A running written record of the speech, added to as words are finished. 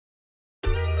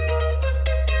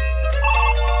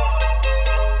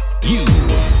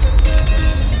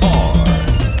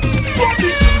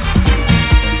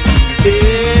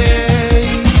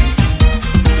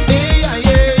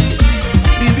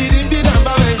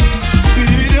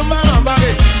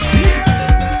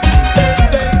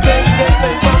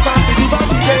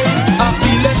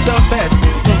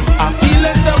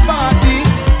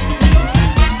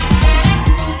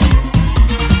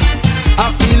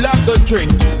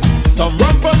Some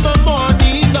run from the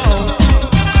morning now.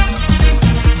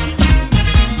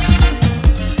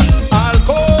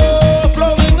 Alcohol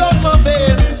flowing out my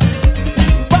veins.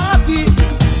 Party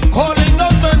calling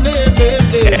out my name.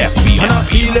 And I'm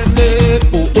feeling it.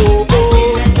 Oh, oh,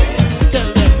 oh. Tell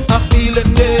them I'm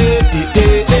feeling it.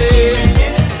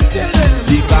 Tell them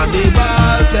the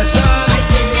carnival session.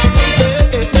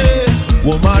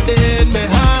 Woman in my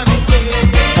hand.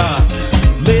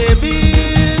 Baby,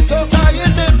 soca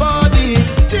in my body.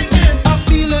 Sing it. I'm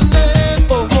feeling it.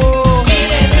 Oh, oh.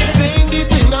 Sing the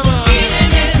thing, man.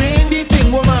 Sing the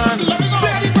thing, woman.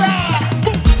 Play the brass.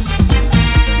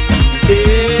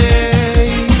 Hey,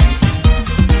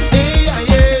 hey,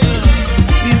 hey.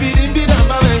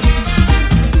 Bidi-bidi-bidi-bam-bam.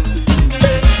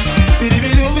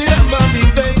 Bidi-bidi-bidi-bam-bam.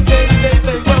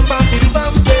 Bidi-bidi-bidi-bam-bam.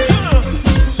 Bidi-bidi-bam-bam.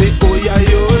 Say, oh, yeah,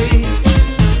 yo.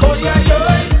 Oh yeah,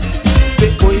 yeah.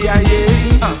 Say oh yeah,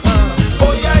 yeah.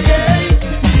 Oh yeah, yeah.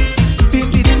 Bim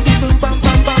bim bim bim bam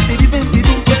bam bam bim bim bim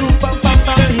bim bam bam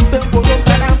bam bim bim bam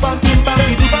bam bam bim bam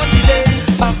bim bam bim.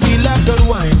 I feel like good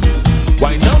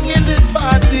wine on in this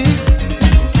party.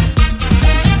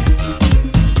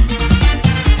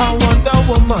 I want a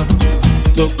woman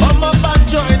to come up and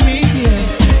join me here.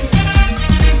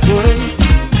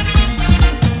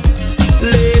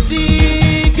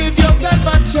 Lady, give yourself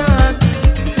a chance.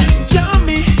 Jam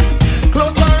me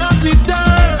closer as we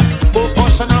dance. Oh,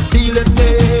 gosh, and I'm feeling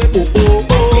it. Oh, oh,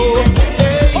 oh.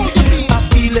 Hey, I'm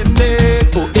feeling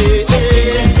it. Oh, hey,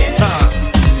 hey.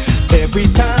 Every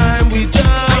time we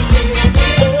jam.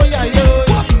 Oh, yeah,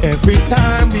 yeah. Every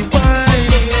time we whine.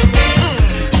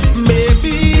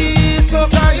 Maybe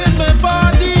soca in my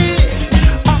body.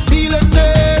 I'm feeling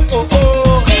it. Oh,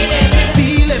 oh.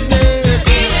 Feeling it.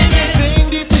 Sing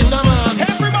the thing, man.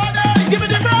 Everybody, give me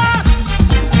the brass.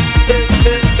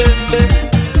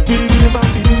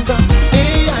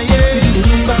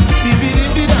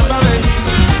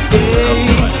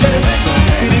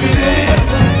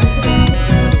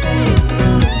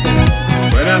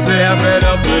 When I say I'm fed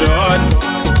up with heart,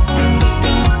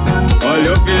 all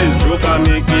you feel is joke I'm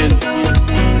making.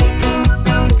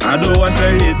 I don't want to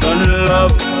hate on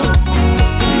love,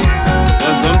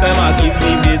 but sometimes I keep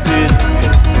debating.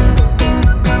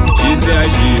 She say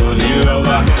she only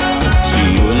lover, she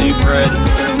only friend.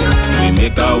 We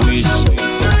make a wish,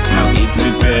 now eat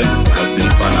with bed. I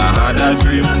sleep and I had a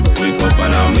dream, wake up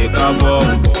and I make a vow.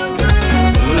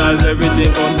 Soon as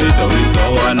everything complete, we saw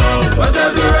one out. What I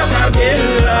do wrong again,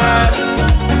 lad?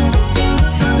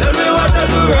 Tell me what I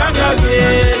do wrong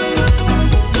again.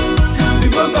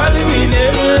 People calling me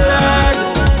name, lad.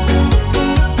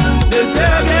 They say I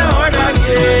get hard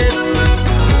again.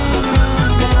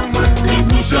 They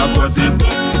push up at it,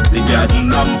 they get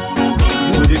knocked.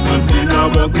 Put the foot in a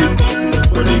bucket.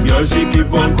 But the girl she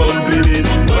keep on complaining.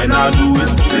 When I do it,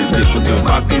 they say put your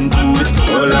back into it.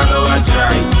 All I know I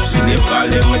try. She keep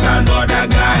calling with another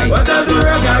guy. What I do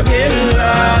wrong again,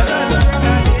 lad?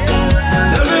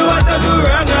 Tell me what I do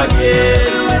wrong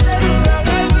again.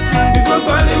 People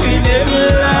calling me name,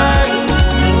 lad.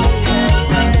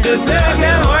 They say I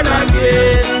get hard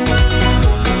again.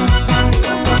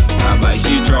 I buy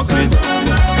she chocolate, I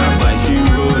buy she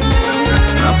rose.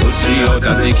 I push she out, I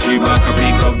take she back, I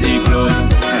pick up the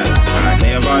clothes. I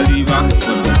never leave her, but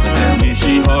people tell me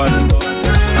she hard.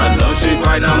 And now she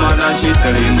find a man and she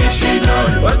telling me she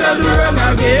done. What I do wrong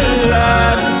again,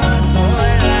 lad?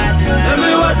 Tell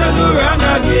me what I do wrong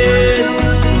again.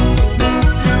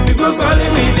 People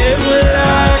calling me name,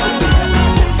 lad.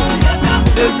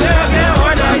 They say I get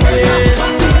hard again.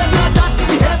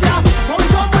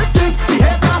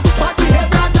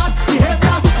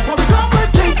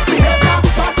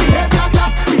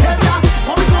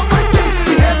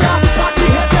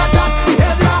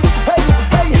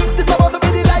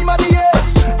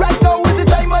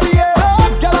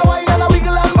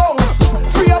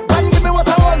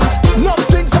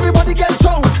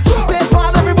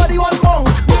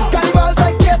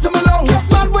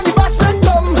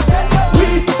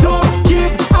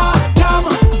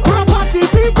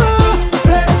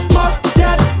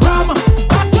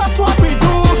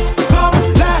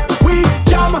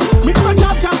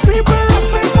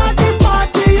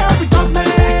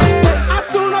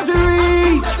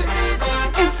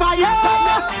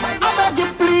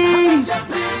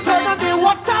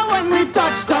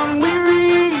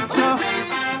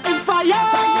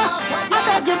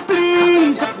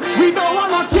 We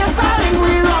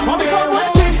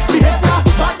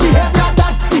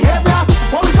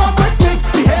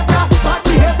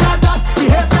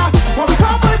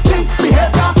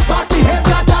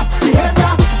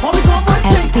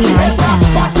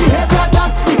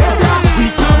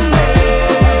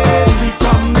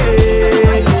come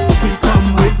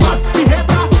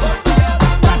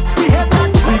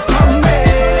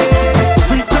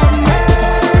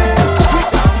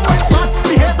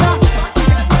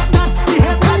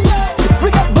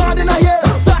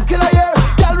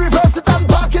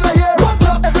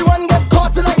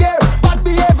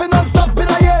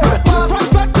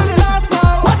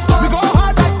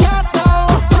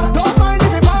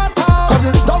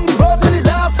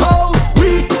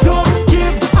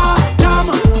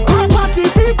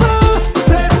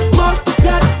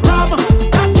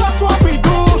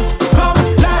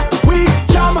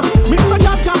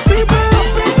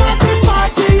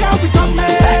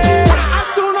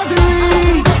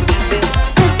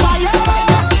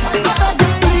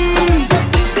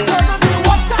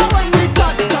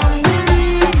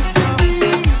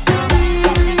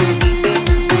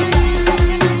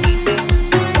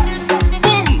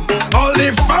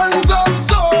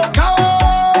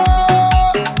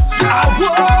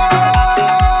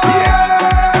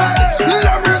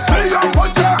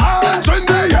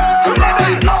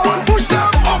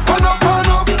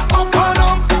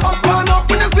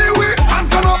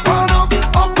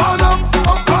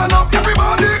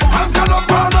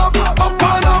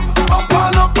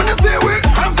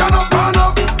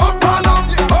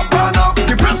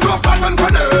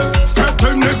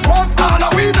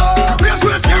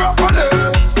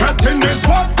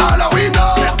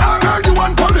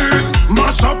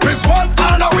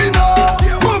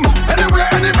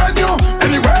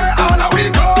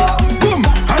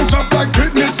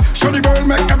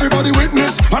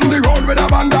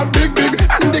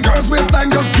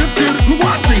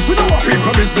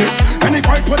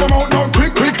right with them out now,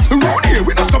 quick, quick. Round here,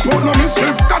 we don't support no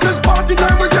mischief. Cause it's party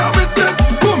time, we can't miss this.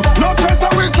 Boom, no choice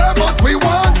how we say, but we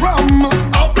want rum.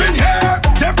 Up in here,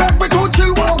 they back we too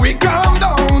chill while we calm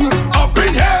down. Up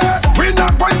in here, we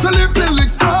not going to live till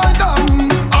it's all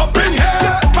done. Up in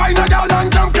here, find a girl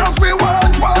and jump cause we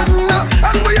want one.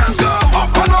 And we hands go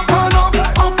up and up and up,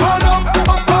 up and up,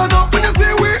 up and up. When you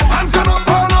see we, hands gone up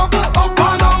and up, up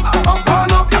and up, up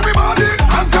and up. Everybody,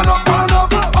 hands gone up and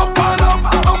up, up and up,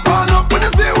 up and up. When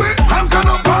you see we, hands gone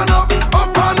up and up,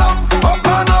 up and up, up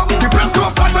and up. The place go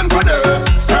flatten for this.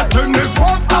 Threaten this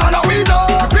what all of we know.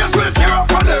 The place will tear up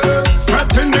for this.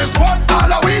 Threaten this what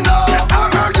all of we know. I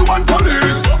heard you want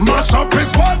police. Mash up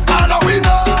is what all of we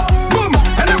know. Boom,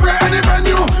 anywhere, any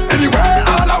venue, anywhere,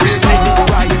 all of we know.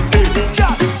 Right,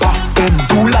 back then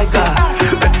do like that.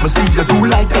 Let me see you do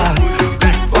like that.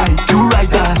 Big white, you right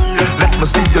that. Let me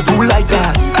see you do like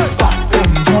that. Back then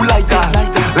do like that.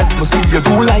 Let me see you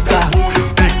do like that.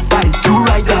 Big white, you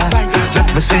right that. Let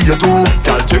me see you do.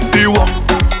 Girl, take the walk.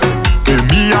 Give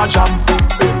me a jam.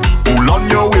 Pull on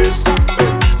your waist.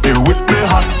 They whip me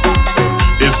hot.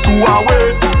 It's 2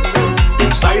 away.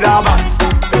 Inside a bath.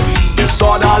 It's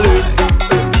orderly.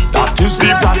 That is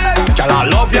the plan. Girl, I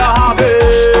love your habit.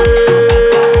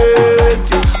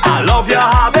 I love your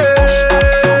habit.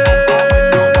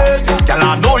 Girl,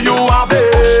 I know you have it.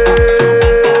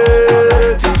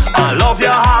 I love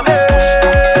your habit.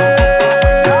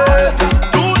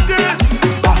 Do this.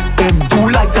 Back then, do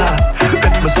like that.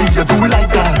 Let me see you do like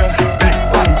that. Big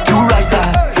white, you right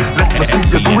that. Let me see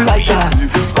you do like that.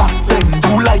 Back then,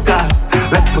 do like that.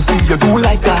 Let me see you do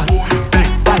like that. Big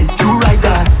white, you right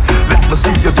that. Let me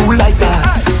see you do like that.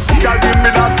 Girl, give me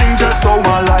that thing just so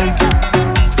I like it.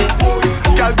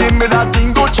 Girl, give me that thing,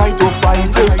 don't try to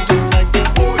fight it.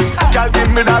 Girl,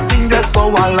 give me that thing just so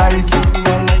I like it.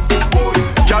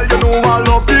 Girl, you know I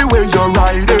love the way you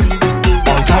ride it.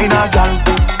 All kind of girl,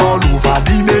 all over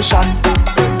the nation.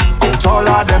 Out all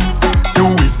of them, you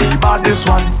is the baddest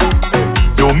one.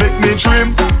 You make me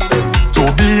dream to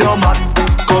be your man.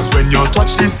 Cause when you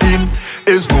touch the scene,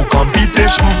 is no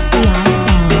competition.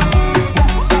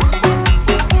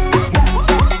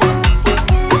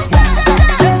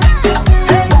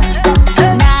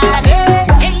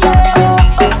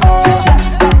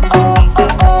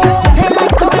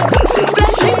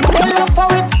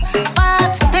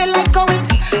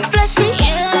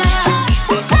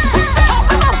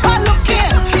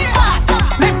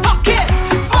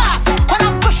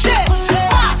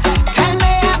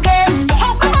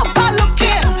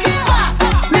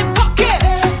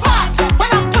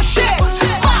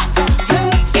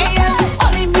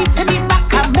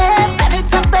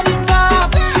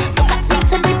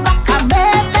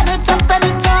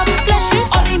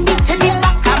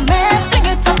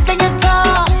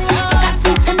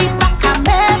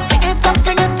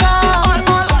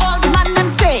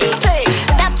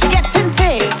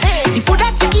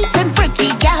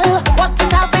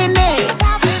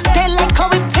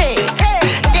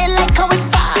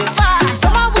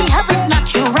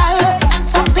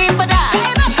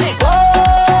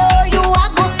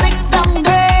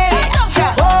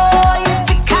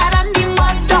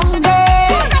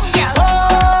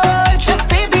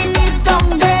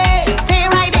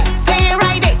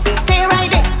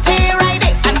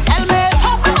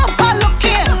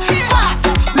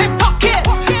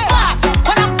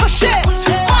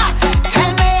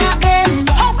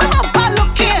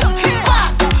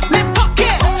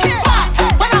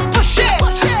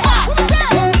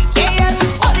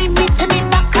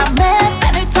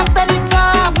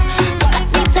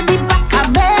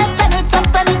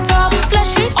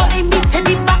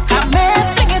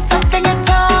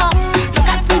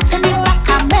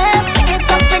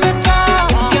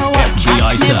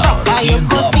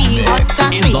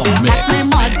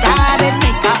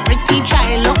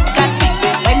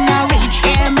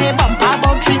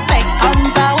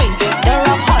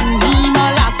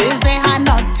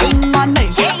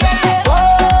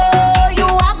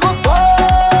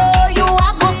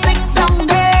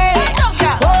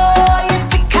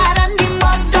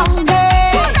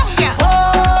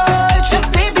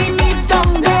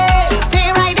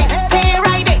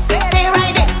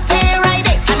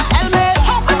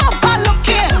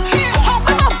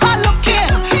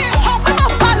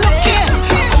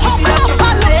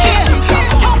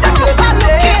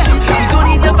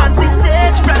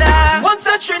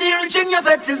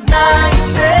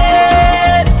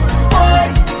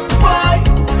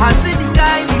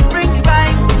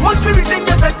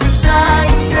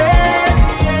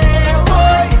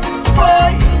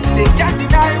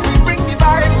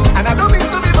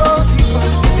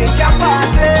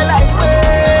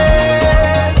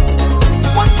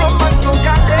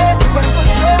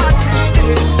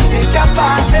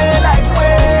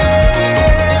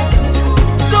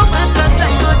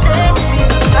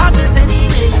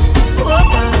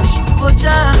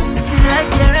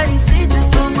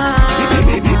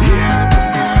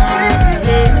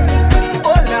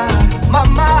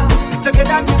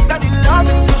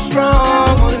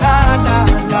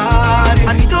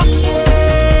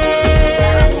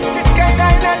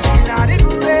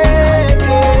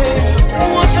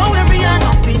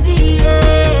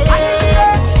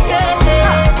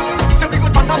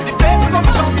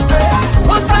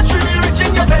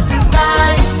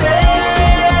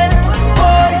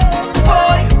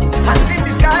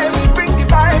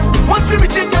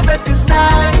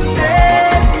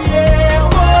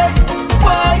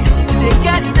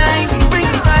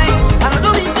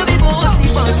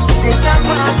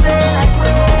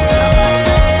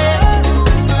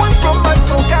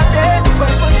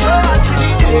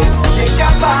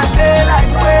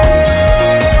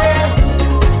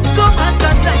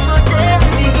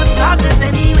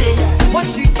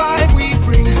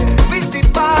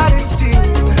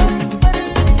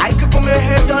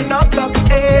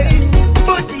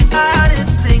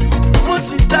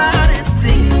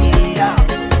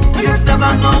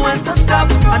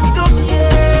 and we don't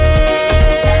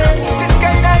care. This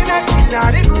kind of energy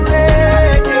not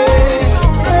regret.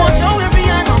 Watch how we be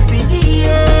and up in the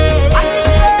air.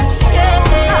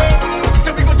 So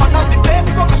we go turn up the place,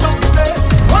 we go mash up the place.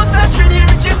 Once I treat you,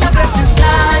 reach it, that is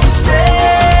nice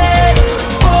place.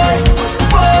 Boy,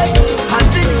 boy,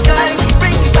 hands in the sky, we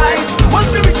bring the vibes. Once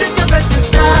we reach it, that is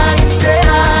nice day,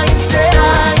 nice day,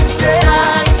 nice day,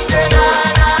 nice day.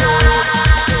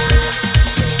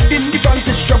 In the front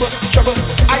is trouble, trouble.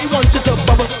 I want you to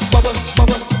bubble, bubble,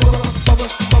 bubble, bubble, bubble,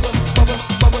 bubble, bubble,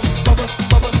 bubble, bubble,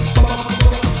 bubble,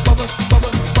 bubble, bubble,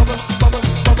 bubble, bubble,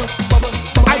 bubble, bubble.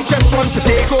 I just want to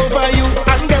take over you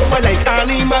and get one like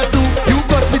animals do. You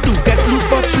cause me to get loose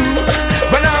for true.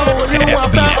 When I hold you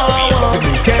after hours,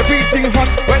 you make everything hot.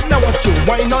 When I watch you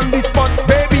wine on the spot,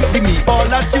 baby, give me all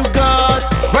that you got.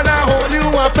 When I hold you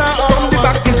after hours, from the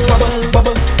back is bubble,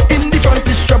 bubble. In the front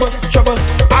is trouble, trouble.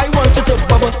 I want you to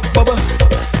bubble, bubble.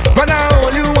 When I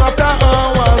hold you after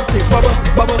hours, it's bubble,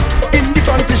 bubble. In the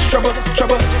front is trouble,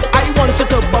 trouble. I want you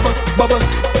to bubble, bubble.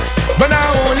 When I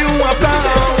hold you after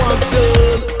hours,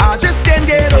 girl, I just can't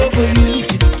get over you.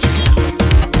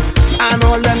 And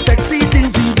all them sexy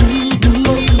things you do.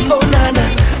 Oh, nana,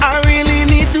 I really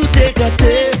need to take a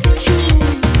taste.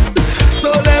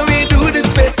 So let me do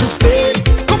this face to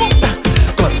face. Come on,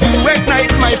 cause you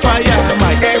ignite my fire,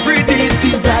 my everyday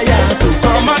desire. So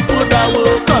come and put a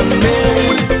work on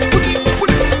me.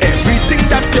 Everything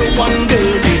that you want,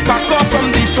 girl, is back off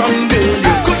from the front, girl.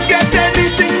 You could get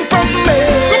anything from me.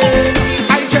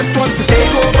 I just want to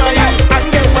take over you and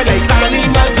get what like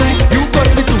animals do. You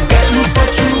cause me to get loose for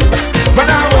true. When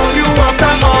I hold you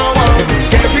after hours,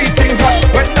 everything hot.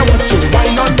 When I watch you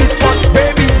wine on this spot,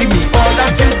 baby, give me all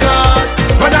that you got.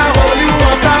 When I hold you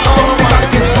after hours,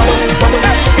 it's bubble, bubble.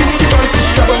 In the front is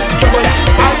trouble, trouble.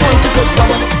 I want you to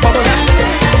bubble, bubble.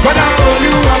 When I hold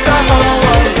you after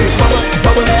hours, it's bubble,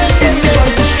 bubble. In the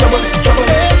front is trouble, trouble.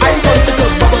 I want you to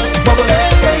bubble, bubble.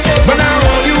 When I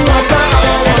hold you after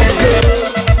hours, girl.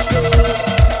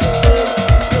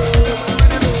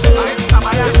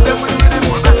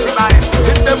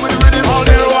 All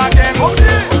the road again.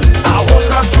 I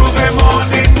woke up Tuesday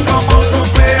morning, come out to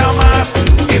play a mass.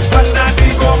 If but not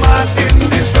go Martin,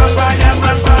 this club I am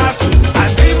and pass.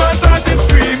 And he must started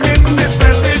screaming this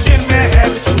message in my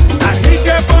head. And he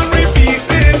kept on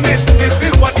repeating it, this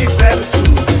is what he said.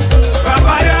 Scrap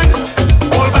iron,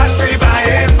 all battery by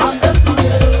him.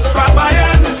 Scrap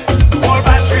iron, all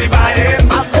battery by him.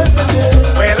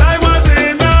 Well, I was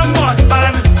in a mud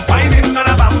band, whining on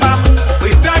a bam bam,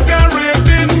 with that girl ripped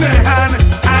in the hand.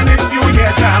 And if you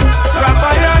hear jam, scrap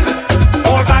iron,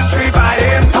 all battery by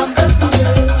him.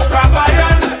 Scrap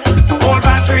iron, all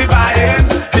battery by him.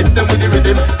 Hit them with the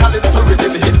rhythm, calypso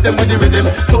rhythm. Hit them with the rhythm,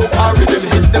 soca rhythm.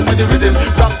 Hit them with the rhythm,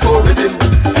 rap soul rhythm.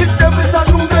 Hit them with a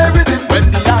groove rhythm. When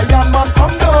the Iron Man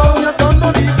come down, you don't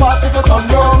know the party go come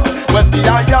down. When the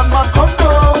Iron Man come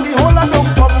down, the whole of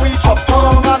downtown reach up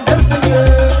town and they sing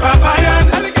it. Scrap iron,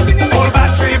 all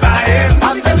battery by him.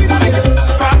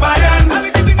 Scrap iron,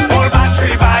 all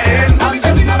battery by him.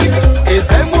 Is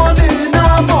them one in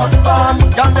a mud band?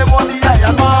 Got them on the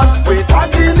Iron Man with a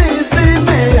Guinness in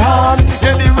me hand.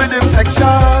 Yeah, the rhythm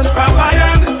section. Scrap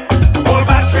iron, all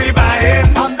battery by him.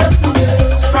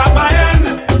 Scrap iron,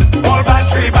 all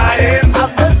battery by him.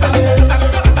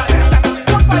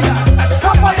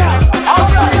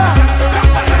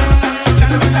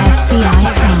 FBI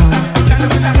Sounds.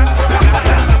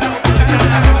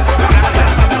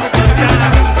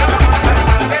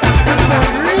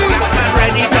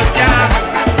 Ready to jam.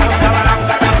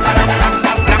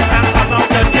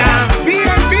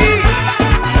 B&B,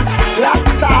 Black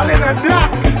Stalin and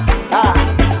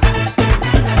Blacks.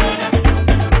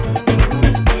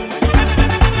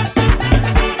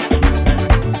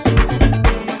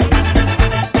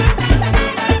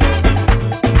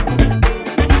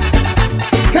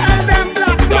 Tell them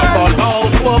Blacks, Stop man. all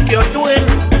housework you're doing.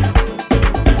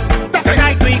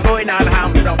 Tonight we going and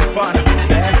have some fun.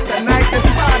 Yes, tonight is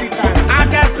party time. I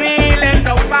just feeling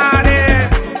the party.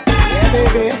 Yeah,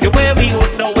 baby. The way we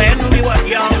used to when we was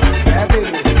young. Yeah,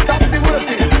 baby. Stop the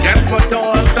working. Just put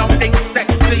on something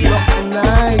sexy.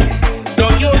 Nice. So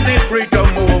you'll be free to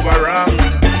move around.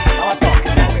 I'll talk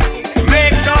about it.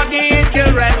 Make sure the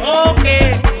children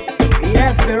okay.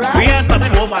 Yes, they're We right. ain't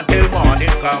coming home until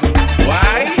morning come.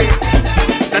 Why?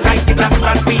 Tonight the black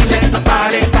man feeling the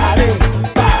party. Party,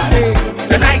 party.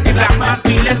 Tonight the black man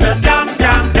feeling the jam,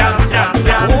 jam, jam, jam,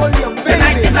 jam. Hold your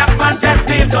Tonight baby. the black man just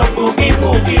feel the boogie,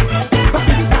 boogie.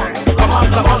 Party time. Come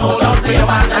on, hold on to your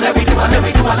man and let me do a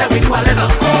little.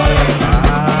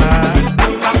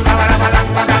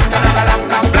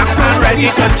 Black man ready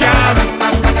to jam.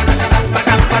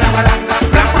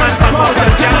 Black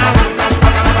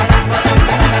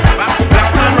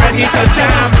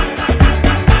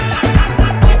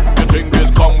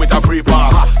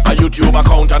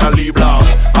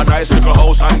nice little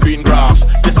house and green grass.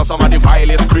 This are some of the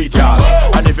vilest creatures.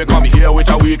 And if you come here with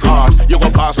a weak heart, you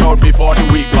gon' pass out before the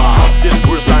week pass. This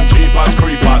girl stand cheap as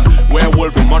creepers,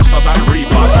 werewolf, monsters and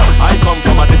reapers. I come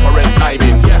from a different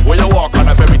timing, where you walk on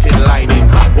a very thin lining.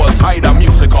 Was hide the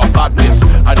music or badness,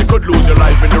 and you could lose your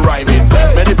life in the rhyming.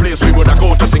 Many places we would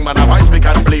go to sing, man, have ice pick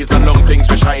and blades and long things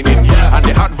for shining. And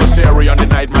the adversary on the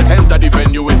night might enter the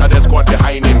venue with a dead squad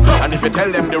behind him. And if you tell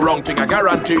them the wrong thing, I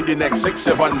guarantee the next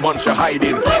 6-7 months you're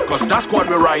hiding. Cause that's squad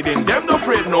we're riding. Them no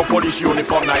afraid, no police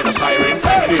uniform, neither siren.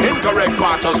 The incorrect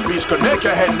part of speech could make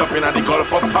your head up in the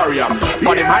Gulf of Paria.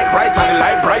 But the mic right and the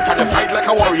light bright and the fight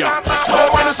like a warrior. So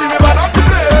when you see me burn up the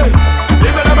place,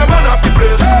 they may let me burn up the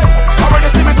place. Or when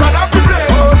you see me turn up the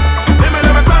place, they may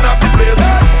let me turn up the place.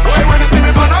 Boy, when you see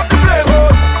me burn up the place,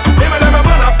 they may let me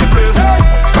burn up the place.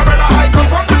 Cause brother, I come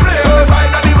from the place,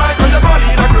 inside of the mic cause your body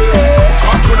in a grave.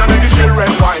 Shot through the make the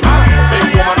children wine. Big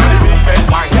woman and the big bed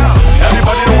wine.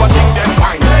 Everybody know what thing them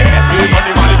wine. Flavor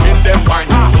the malik in them wine.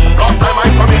 Rough time I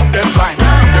from in them time.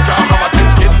 You can't have a thin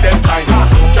skin them time.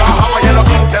 Can't have a yellow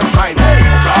intestine.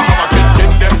 Can't have a thin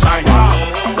skin them time.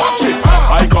 Watch it.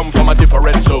 I come from a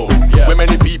different zone, where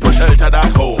many people sheltered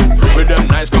at home, with them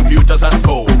nice computers and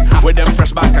phone, with them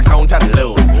fresh bank account and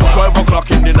loan. 12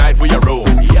 o'clock in the night we a roam.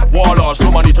 Warlords,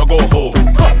 no money to go home.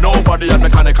 Nobody had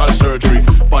mechanical surgery,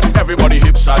 but everybody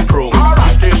hips and chrome. We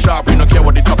stay sharp, we don't care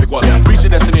what the topic was. Reach the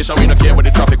destination, we don't care what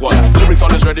the traffic was. Lyrics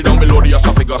always ready down below the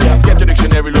esophagus. Get the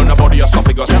dictionary, learn about the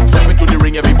esophagus. Step into the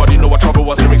ring, everybody know what trouble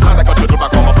was. Lyrics sound like a turtle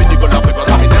back from up in the galapagos.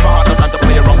 I mean, never had no time to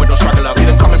play around with those stragglers. See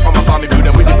them coming from a farm, view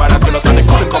them with the binoculars, and they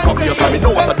couldn't come up with us. I mean,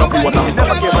 know what a double was. I mean,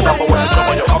 never gave a number when the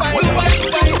trouble you up was.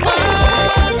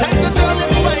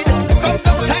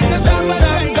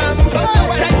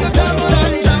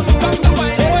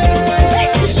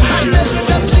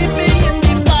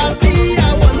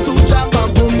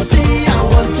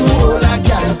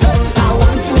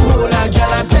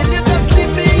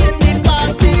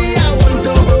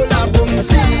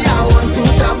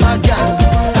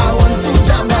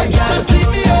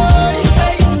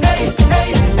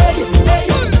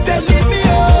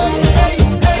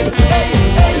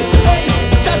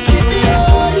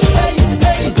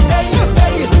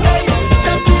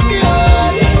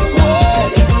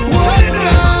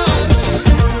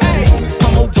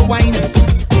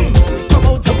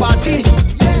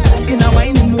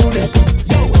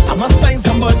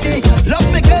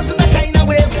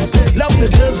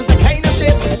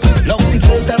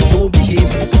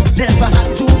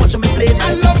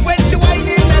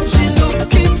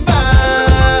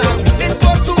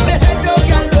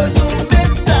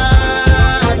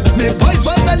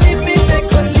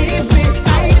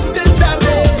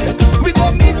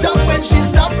 When she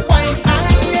stop wine, I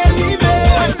ain't leaving.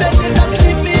 Tell me just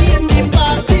leave me in the bar.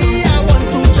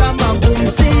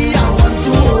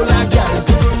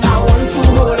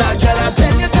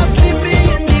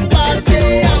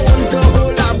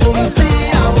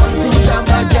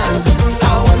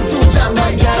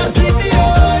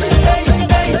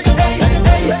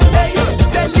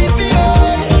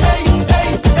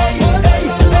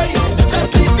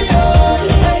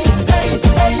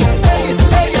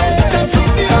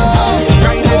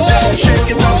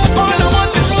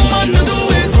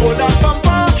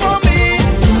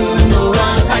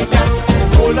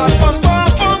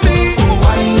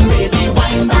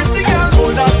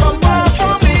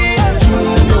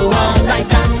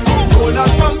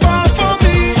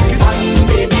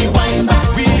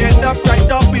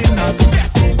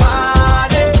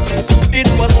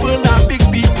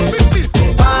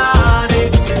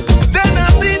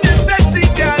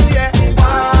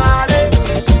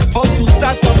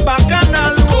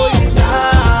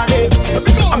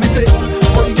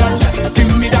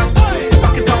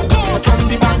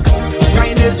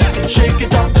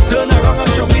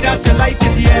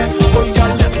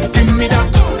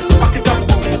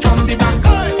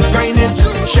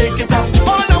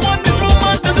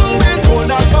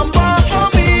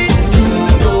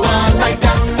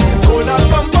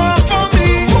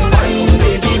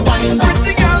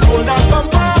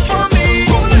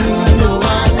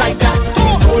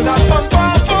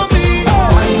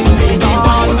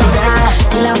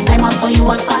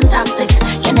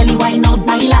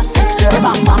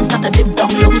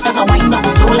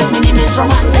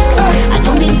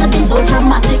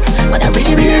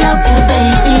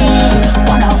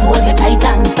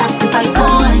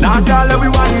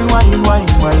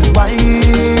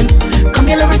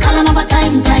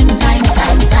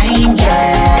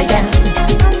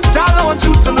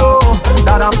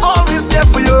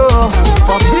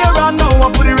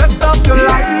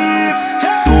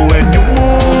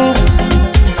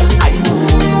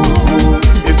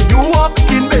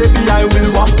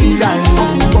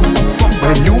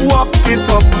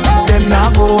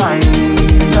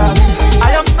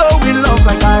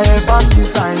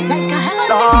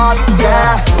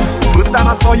 First time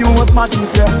I saw you was magic,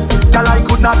 yeah. Girl, I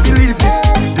could not believe it.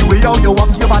 The way how you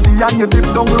walk your body and you dip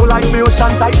down low like me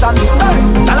ocean Titanic.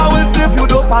 Girl, I will save you,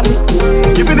 don't panic.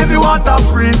 Even if you want a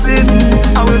freezing,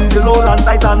 I will still hold on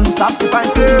tight and sacrifice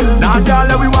it. Now, girl,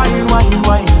 let me wine.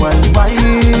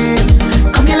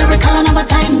 Come here, lyrical, another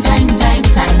time,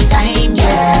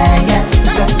 yeah.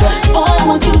 Boy, I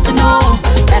want you to know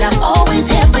that I'm always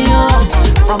here for you.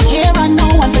 From here on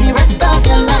now and for the rest of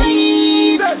your life.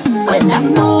 When I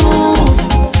move,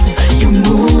 you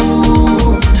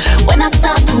move. When I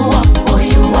start to walk, boy,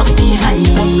 you walk behind.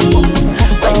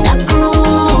 When I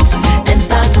groove, then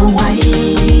start to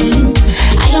whine.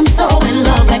 I am so in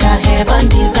love like a heaven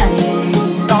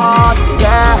design. God,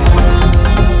 yeah.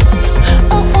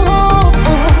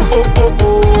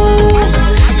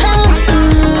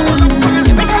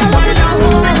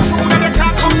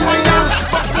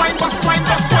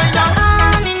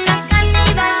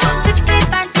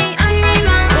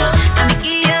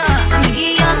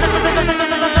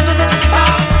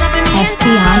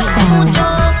 FBI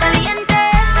Sounds.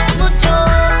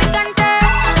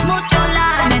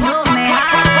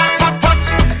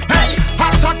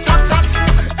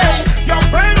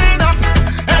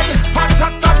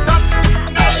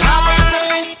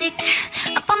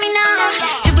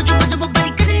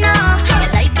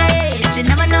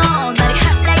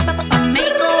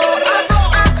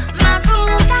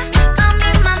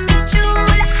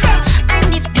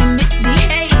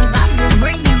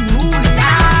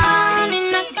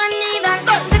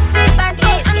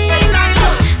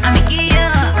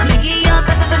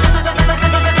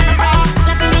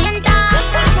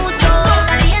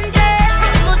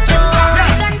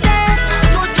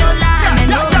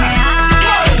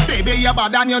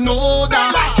 And you know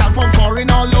that girl from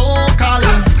foreign or local,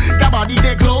 the body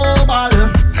they global.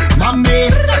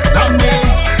 Mami,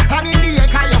 and in the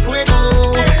air you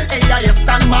fuego. Ella es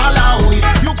tan mala hoy.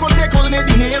 You could take all me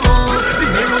dinero.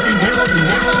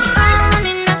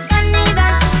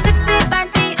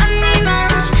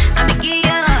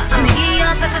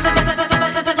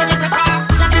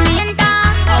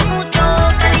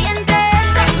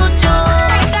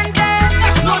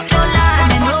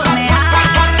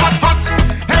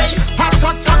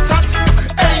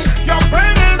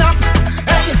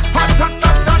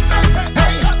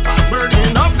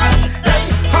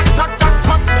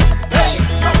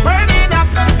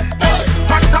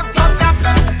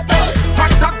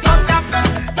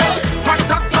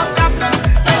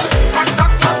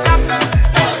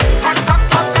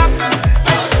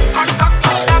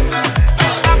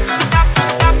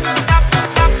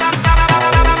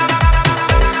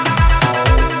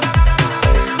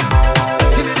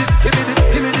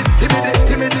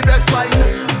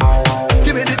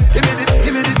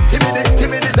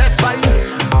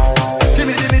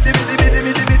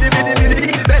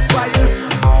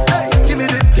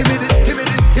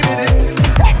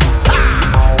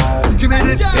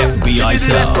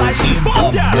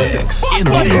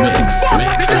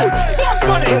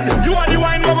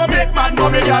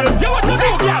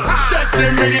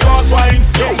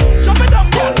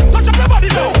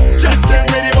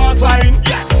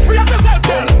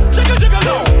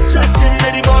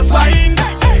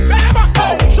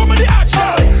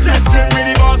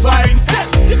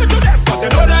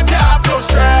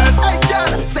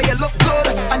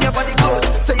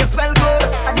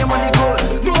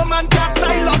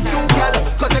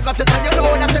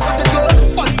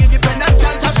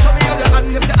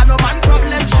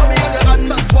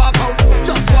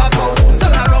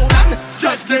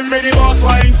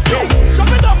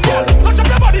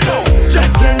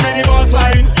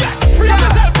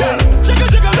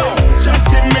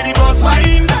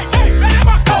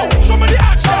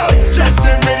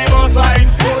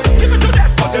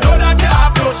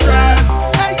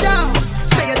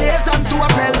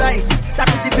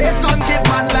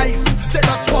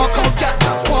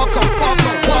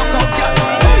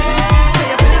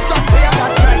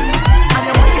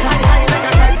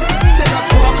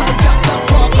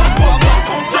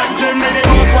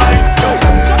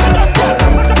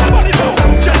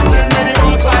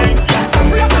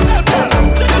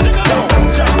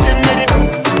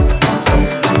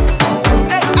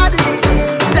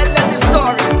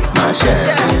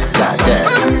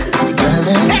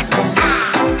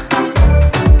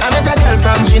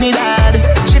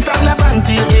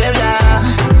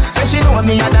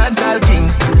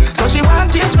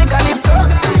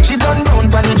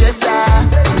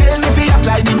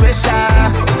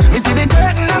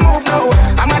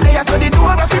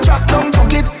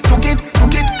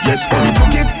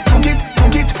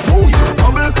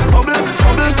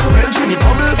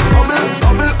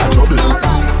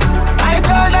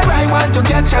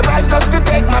 catch a vibe just to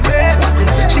take my breath.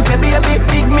 She said, be a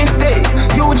big mistake.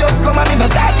 You just come and me no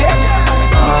start yet.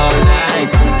 All night,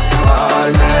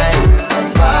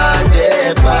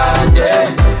 party, party,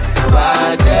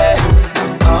 party.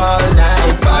 All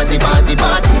night, party, party,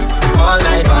 party. All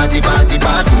night, party, party,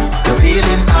 party. You're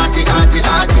feeling party, party,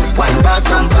 party. Wine pass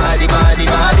some party, party,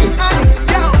 party. Hey,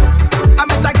 yo, I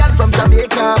met a girl from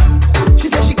Jamaica. She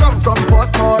said she come from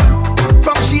Portmore.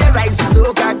 From she rise the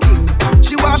SOCA king.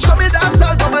 She want show me dance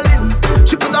all bubbling.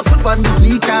 She put her foot on the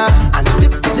speaker and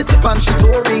tip and she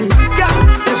touring. Yeah,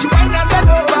 then she whine and bend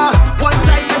over. One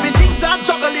time everything start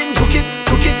juggling. Juke it,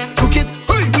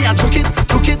 hey, me a juke it.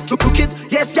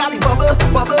 Yes, yeah, the bubble.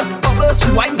 She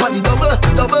whine on the double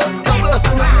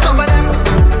M.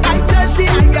 I tell she I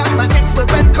am my expert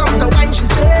when come to wine. She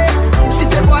said,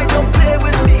 boy, don't play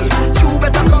with me. You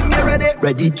better come here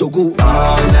ready to go.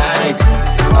 All night,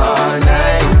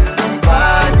 party,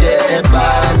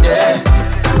 party,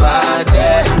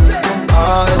 party.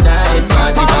 All night,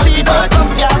 party, party, party.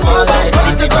 All night,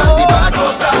 party, party, party.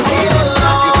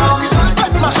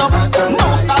 Fed mash up, no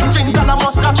stop drink and I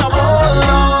must catch up.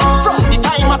 From the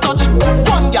time I touch,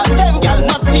 1 girl, 10 girl,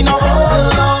 not enough.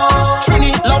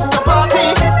 Trini love the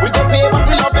party. We go pay but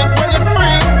we love it when it's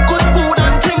free. Good food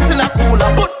and drinks in a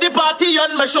cooler. Put the party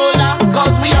on my shoulder,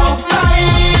 cause we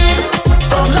outside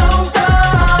from long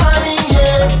time,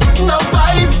 yeah. No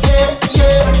vibes,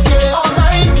 yeah. All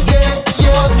night, yeah.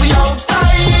 Cause we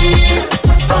outside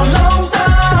from long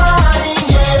time,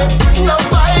 yeah. No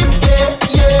vibes,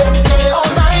 yeah. All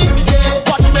night, yeah.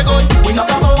 Watch me good, we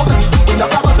knock a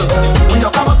bottle.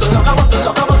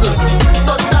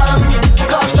 Touch dance,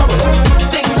 cause trouble.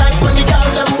 Things nice when the girl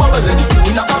them bubbling.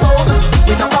 We knock a bottle.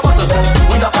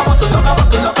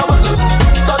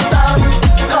 Touch dance,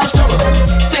 cause trouble.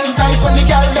 Things nice when the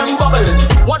girl them bubbling.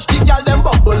 Watch the girl them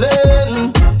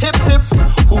bubbling. Hips,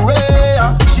 hooray.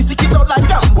 She stick it out like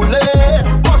gambule.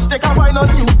 Must take a wine on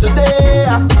you today. I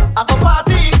go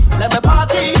party, let me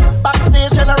party.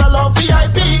 Backstage general or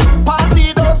VIP.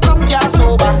 Party don't stop, can't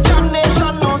sober. Jam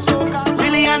nation no SOCA.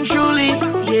 Really and truly,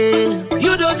 yeah.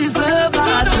 You don't deserve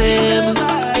hard live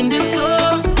in this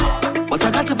song. But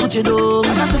I got to put you down.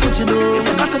 Yes,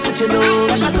 I got to put you down.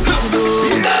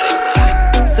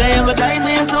 Say you go die for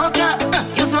your SOCA.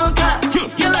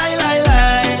 You lie.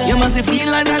 You must feel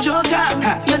like a joker.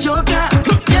 You joker.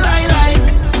 You lie.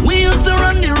 We used to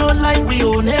run the road like we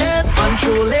own it,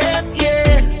 control it,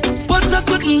 yeah. But I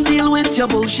couldn't deal with your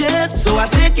bullshit, so I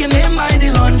take your name by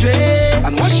the laundry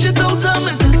and wash it out of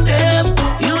my system.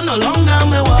 You no longer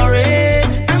my worry.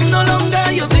 I'm no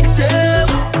longer your victim.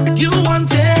 You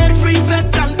wanted free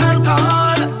fat and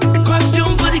alcohol,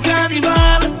 costume for the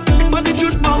carnival, but the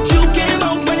truth about you came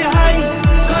out when you're high.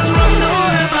 Cause rum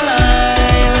don't ever lie.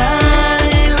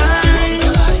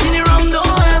 See the rum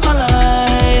don't ever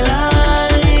lie.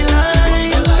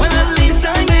 Well, at least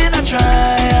I made a try.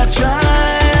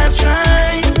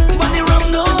 But the rum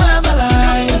don't ever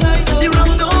lie. The rum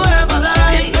don't ever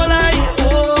lie. It don't lie.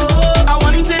 Oh, I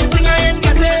wanted thing I ain't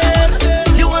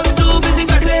getting. You was too busy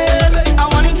fretting. I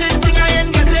wanted thing I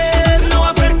ain't getting. No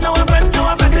I fret.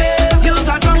 You's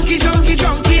a junkie.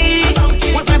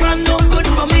 Was never no good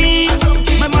for me.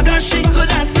 My mother, she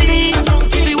could have seen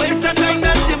the waste of time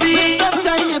that you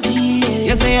be.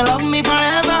 You say you love me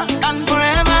forever and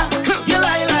forever. You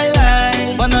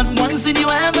lie. But not once did you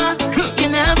ever. You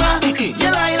never.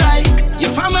 You lie.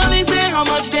 Your family say how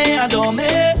much they adore me,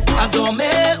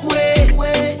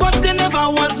 wait. But they never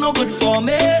was no good for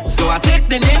me. So I take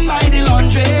the name by the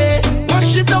laundry,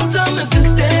 wash it out of my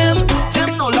system.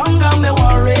 Them no longer me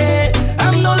worry.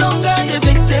 I'm no longer a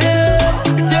victim.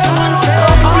 They want to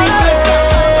free fat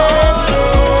and alcohol.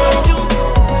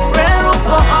 Real room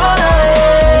for all of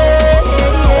it,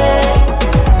 yeah.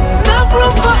 Enough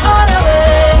room for all of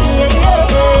it,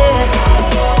 yeah.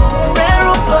 Real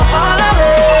room for all of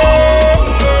it,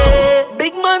 yeah.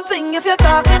 Big man thing if you're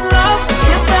talking love,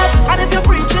 give that. And if you're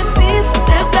preaching peace,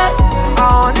 live that.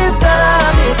 Honest that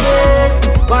I make it.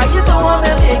 Why you don't want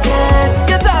me make it?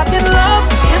 You're talking love,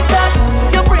 give that.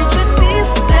 You're preaching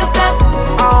peace, live that.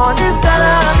 Honest that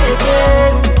I make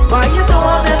it. Why you don't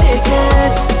want me make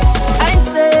it? I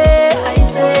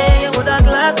say, you would have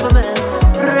glad for me.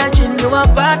 Regin, you are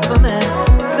bad for me.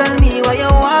 Tell me what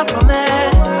you want from me.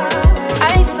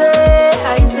 I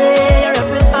say, you're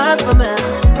rapping hard for me.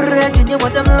 Regin, you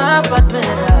want them laugh at me.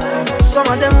 Some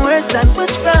of them worse than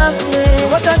witchcraft, yeah. So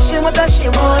what a shame,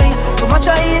 boy. Too much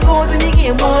of egos in the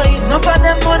game, boy. Enough of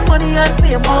them want money and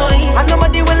fame, boy. And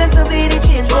nobody willing to be the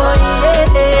change, boy,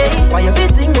 yeah. Why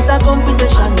everything is a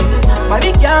competition? Why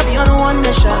we can't be on one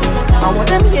mission? I want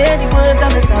them hear the words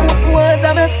of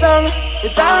my song.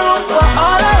 It's a room for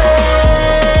all of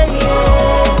it.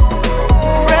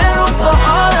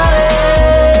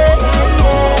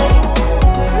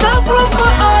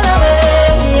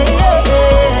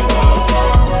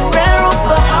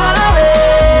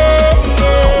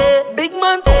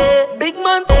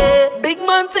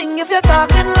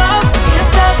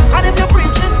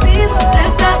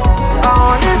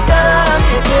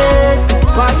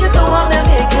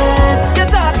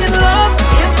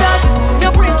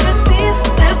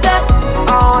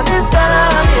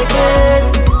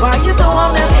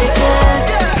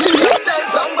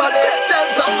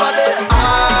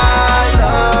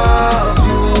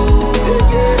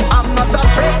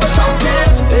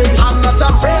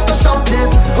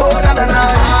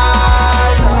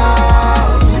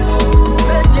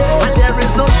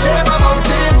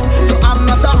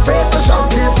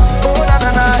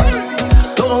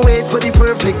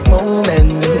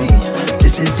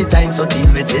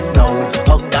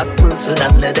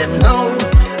 them know.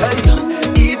 Hey,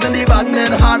 even the bad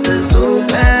men heart is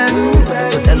open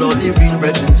to tell all the real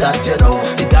brethren that you know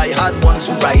the die hard ones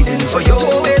who riding for you.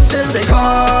 Don't wait till they come.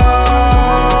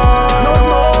 No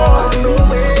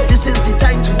way. This is the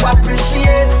time to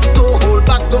appreciate. Don't hold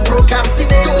back, don't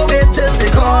procrastinate. Don't wait till they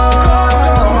come.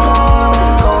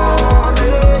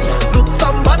 Look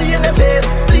somebody in the face,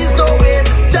 please don't wait.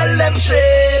 Tell them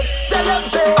straight. Tell them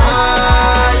say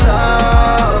I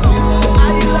love you.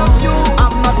 I love you.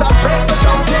 I'm not afraid to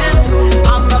shout it.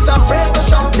 I'm not afraid to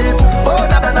shout it. Oh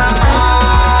na na na.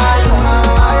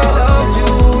 I love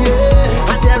you,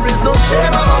 yeah. And there is no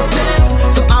shame about it.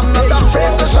 So I'm not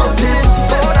afraid to shout it.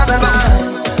 Oh na na na.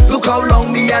 Look how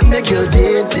long me and me girl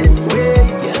dating.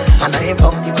 And I ain't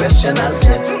pop the question as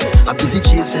yet. I'm busy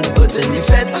chasing birds in the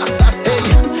fet. Hey,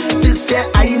 this year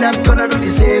I ain't not gonna do the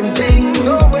same thing.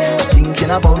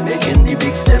 Thinking about making the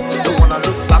big step. Don't wanna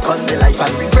look back on the life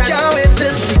and regret. Can't wait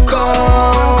till she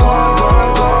gone.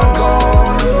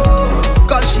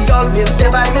 Cause she always stay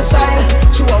by my side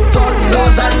throughout all the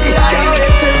lows and the highs. Can't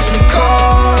wait till she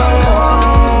gone.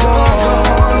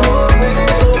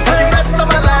 So for the rest of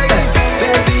my life,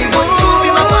 baby, would you be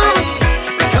my wife?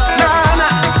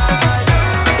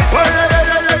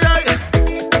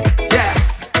 Yeah,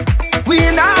 we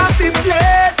in a happy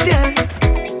place, yeah.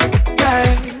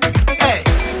 Hey,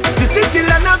 this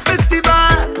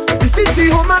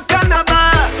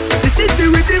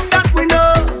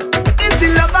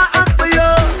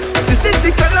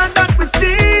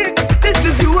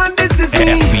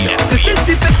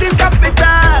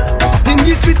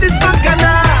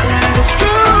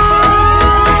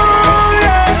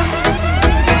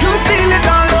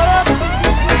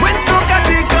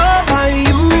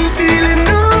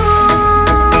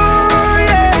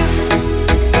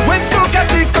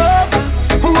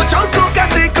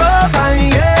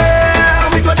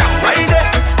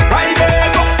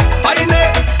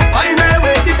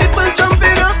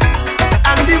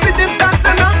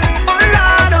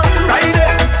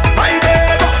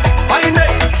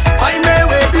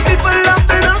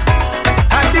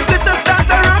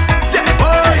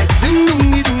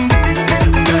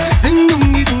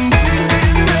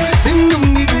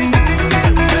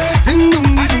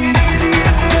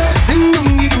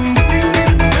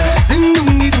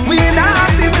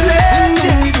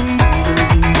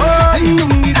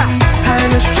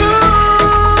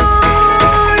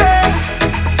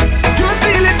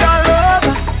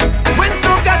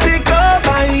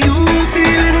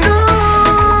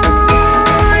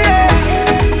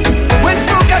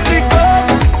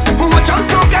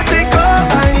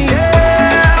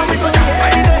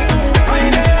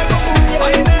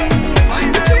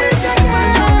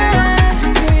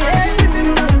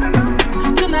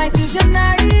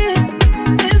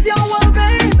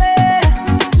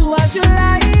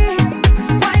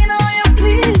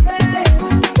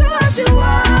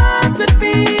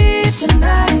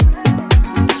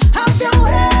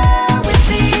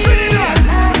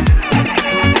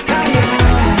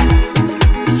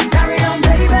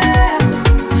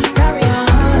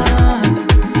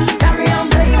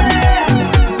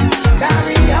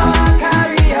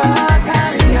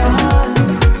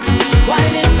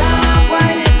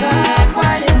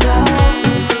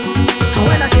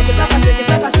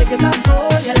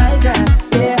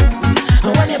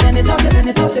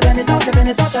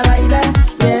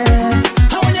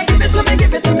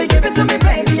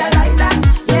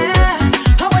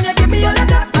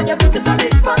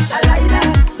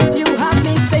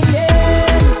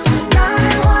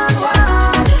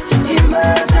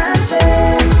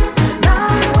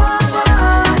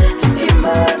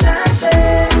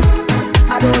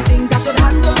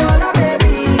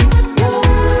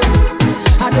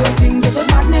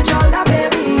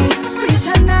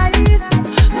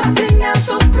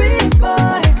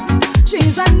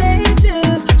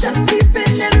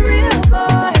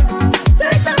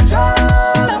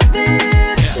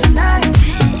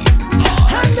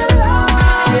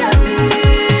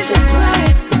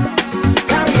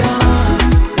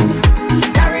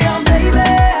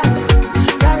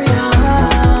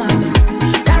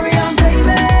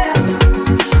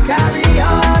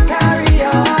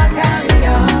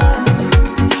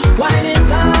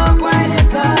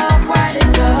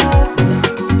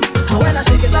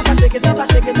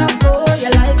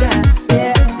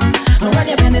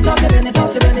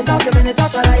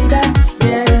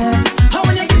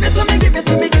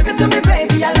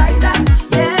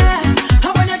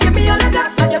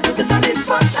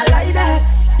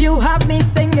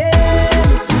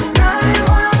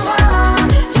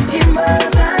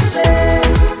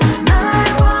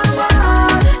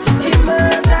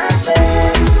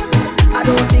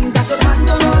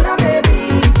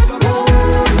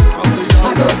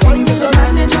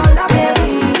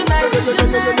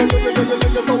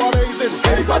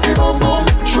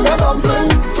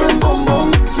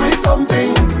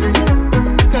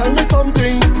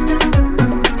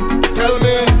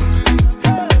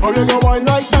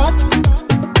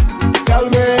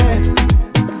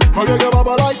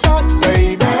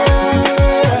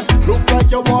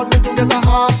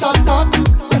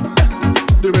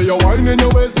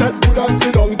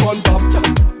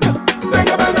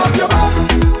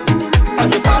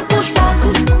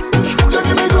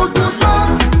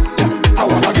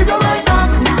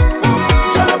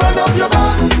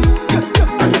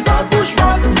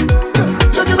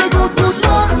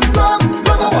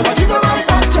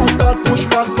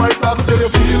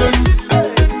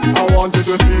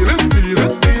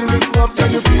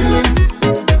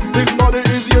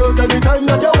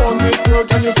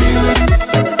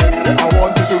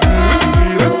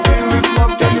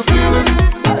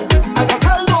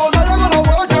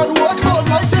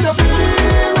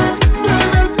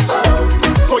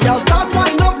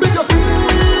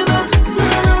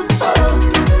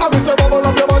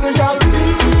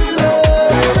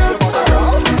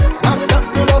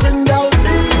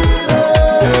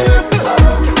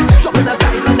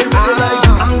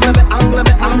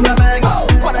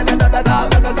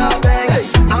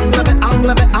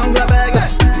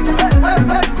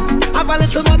a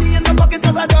little money in the pocket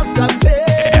 'cause I just got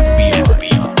paid.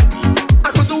 I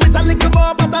could do it a little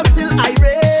more, but I'm still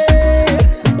irate.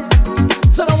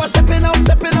 So now I'm stepping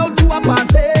out to a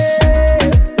party.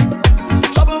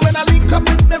 Trouble when I link up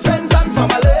with my friends and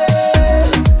family.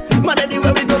 Man,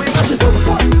 anywhere we go, we mash it up.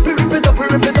 We rip it up, we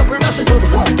mash it up.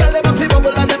 Girl, them a fi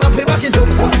bubble and them a fi back it up.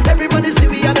 Everybody see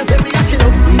we and they say we act it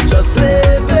up. We just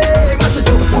living, mash it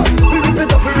up. We rip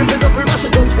it up, we mash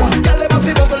it up. Girl, them a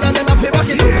fi bubble and them a fi back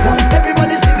it up.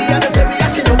 Everybody see we and they say we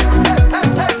act it up.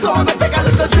 So I'm gonna take a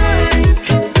little drink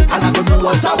and I'm gonna do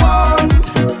what I want.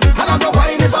 And I'm gonna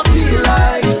wine if I feel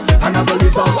like. And I'm gonna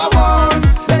live how I want.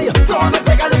 Hey, so I'm gonna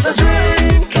take a little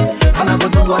drink and I'm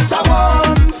gonna do what I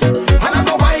want. And I'm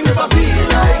gonna wine if I feel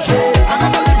like. Hey, and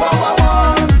I'm gonna live how I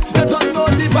want. You don't know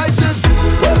the vices.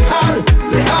 Work hard,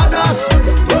 play harder.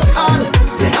 Work hard,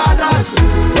 play harder.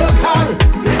 Work hard,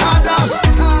 play harder.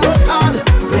 Work hard,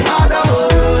 play harder.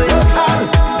 Work hard,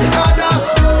 play harder.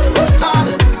 Work hard,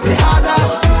 play harder.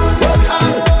 Work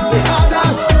hard, play harder.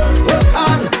 Work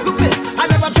hard. Look me, I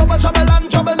never trouble and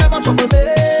trouble never trouble me.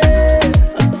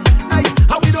 Aye,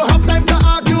 and we don't have time to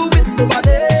argue with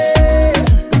nobody.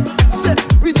 Say,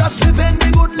 we just living the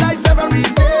good life every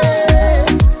day.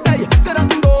 Hey, say that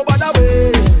no bother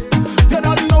way. You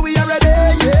don't know we already,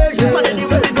 yeah. Man,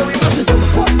 anywhere we go, we mash it up.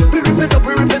 We rip it up,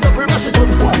 we mash it up.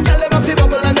 Girl, them a fi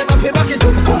bubble and them a fi back it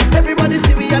up. Everybody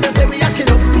see we and they say we act it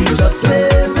up. We just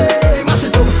living, mash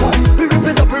it up. We rip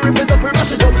it up, we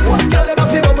mash it up. Girl, them a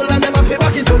fi bubble and them a fi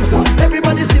back it up.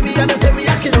 Everybody see we and they say we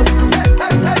act it up.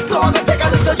 So I'm gonna take a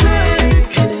little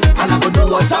drink and I'm gonna do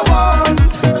what I want.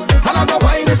 And I'm gonna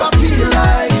wine if I feel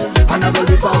like. And I'm gonna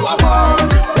live how I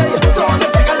want. Hey, so I'm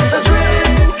gonna take a little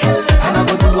drink and I'm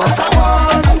gonna do what I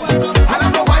want. And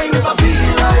I'm gonna wine if I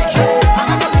feel like. And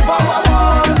I'm gonna live how I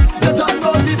want. You don't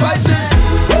know the vices.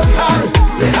 Work hard,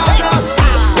 play harder.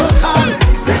 Work hard,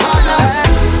 play harder.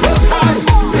 Work hard,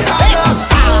 play harder.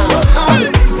 Work hard,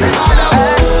 play harder.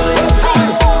 Work hard,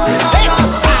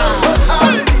 play harder. Work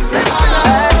hard, play harder.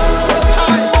 Work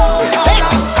hard, play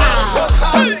harder. Work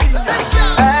hard.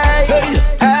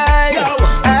 Hey,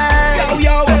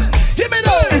 yo, give me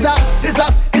those.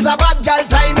 It's a bad girl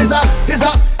time.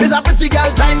 It's a pretty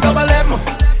girl time. Double M.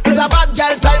 It's a bad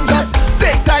girl time. Just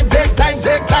take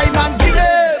time and give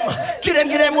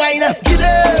them wine. Give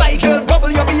them, my girl,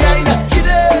 bubble your behind. Give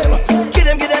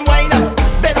them wine.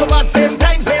 Bend over same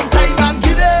time and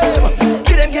give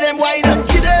them wine.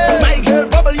 Give them, my girl,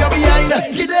 bubble your behind.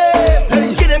 Give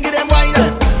them wine.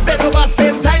 Bend over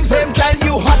same time.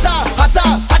 You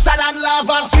hotter than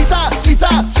lava,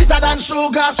 sweeter than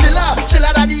sugar,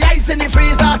 chiller than the ice in the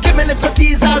freezer. Give me little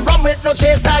teaser, rum with no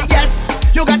chaser. Yes,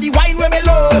 you got the wine when me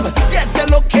love. Yes, you're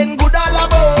looking good all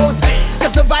about. You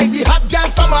survive the hot girl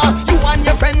summer. You and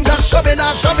your friend just shove it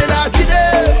out. Give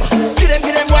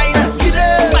them wine. Give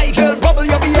them, my girl, bubble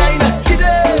your behind. Give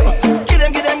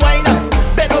them wine.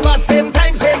 Bend over same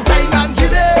time and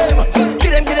give them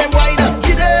wine.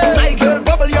 Give them, my girl,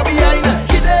 bubble your behind.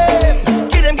 Give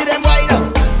them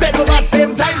wine. Bend over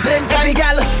same time.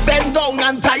 Girl, bend down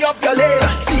and tie up your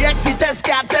lace. CXC test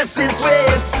can't test this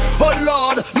waist. Oh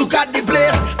Lord, look at the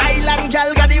place. Island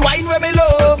girl got the wine where me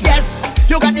love. Yes,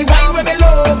 you got the wine where me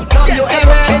love. Yes, you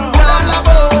looking good all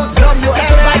about. You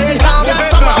survive the hot girl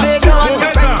summer. You and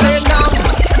your friends say now.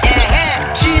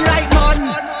 She like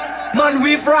man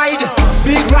we fried.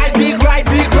 Big ride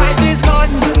this man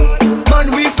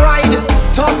we fried.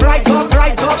 Top right.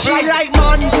 She like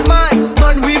man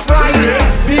we fried.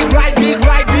 Big ride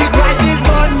this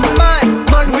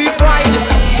man we fried.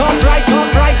 Top right.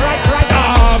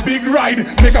 Big ride,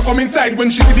 make her come inside when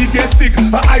she see the gas stick.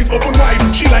 Her eyes open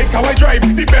wide, she like how I drive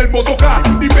the bell motor car.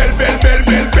 The bell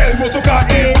motor car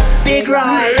is big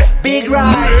ride.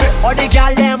 All the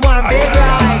girl them want big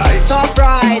ride. Top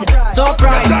ride.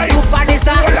 Super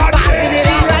Nissan, passing it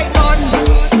in like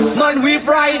man we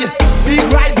fried. Big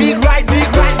ride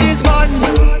this man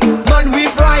we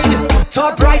fried.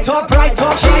 Top right.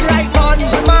 She like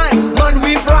man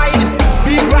we fried.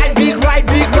 Big ride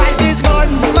this man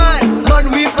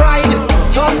we fried.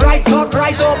 Top right.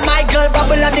 Oh my girl,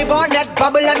 bubble on the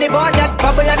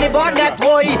bonnet,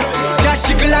 boy. Just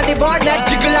jiggle on the bonnet.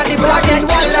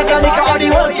 One like a liquor or the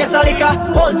whole case of liquor.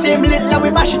 Whole team lit and we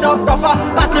mash it up proper.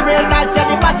 Party real nice and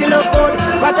the party look good.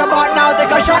 Right about now,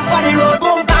 take a shot for the road.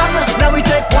 Boom bam, now we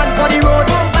take one for the road.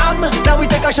 Boom bam, now we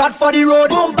take a shot for the road.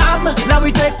 Boom bam, now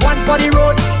we take one for the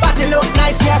road. Party look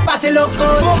nice, yeah, party look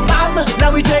good. Boom bam,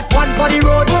 now we take one for the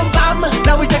road. Boom bam,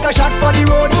 now we take a shot for the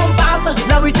road. Boom bam,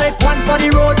 now we take one for the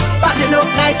road. Party look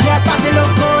nice, yeah, party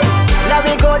look good. Now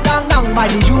we go down by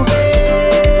the Juve.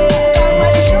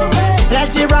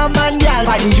 Plenty rum and gal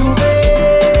by the Juve.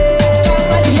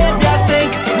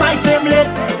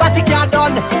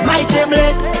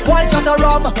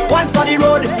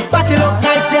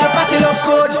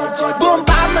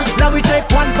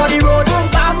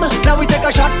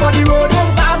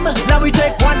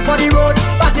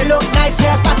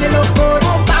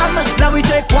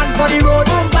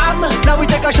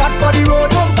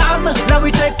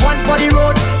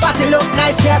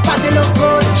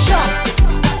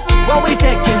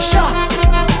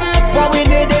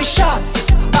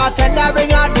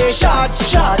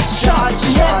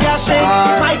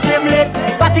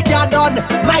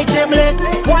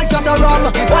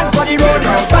 the road.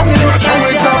 Party look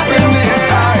nice, yeah.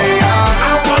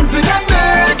 I want to get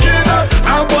naked.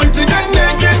 I want to get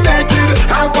naked, naked.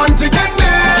 I want to get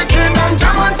naked and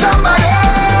jam on somebody.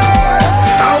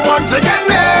 I want to get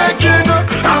naked.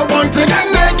 I want to get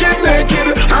naked, naked.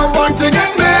 I want to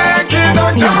get naked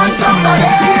and jam on somebody.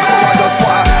 So I just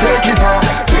want take it off,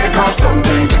 take off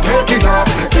something, take it off,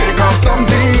 take off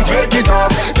something, take it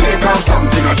off, take off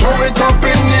something, I throw it up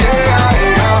in the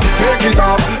air. Take it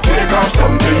off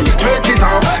something, take it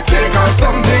off, take off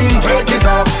something, take it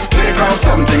off, take off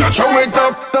something, I throw it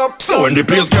up. So when the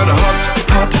place get hot,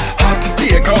 hot, hot,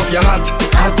 take off your hat,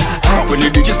 hat, hat. When the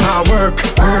DJ start work,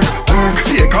 work, work,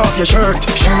 take off your shirt,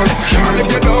 shirt, shirt. If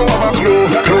you don't have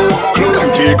a clue, then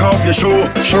take off your shoe,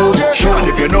 shoe, shoe. And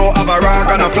if you don't have a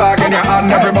rag and a flag in your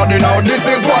hand, everybody know this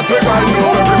is what we gonna do.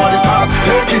 Everybody start,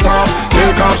 take it off,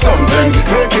 take off something,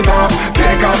 take it off,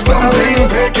 take off something,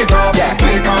 take it off,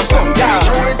 take off something,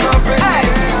 show it up in the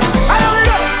air.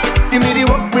 Give me the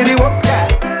work with the work, yeah.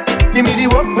 Give me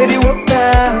the work with the work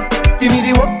now. Give me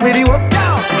the work with the work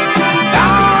now.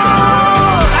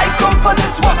 I come for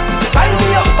this work. Sign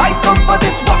me up. I come for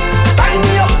this work. Sign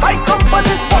me up. I come for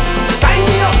this work. Sign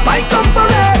me up. I come for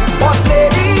it. Boss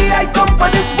lady, I come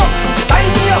for this work. Sign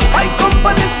me up. I come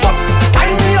for this work.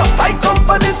 Sign me up. I come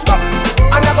for this work.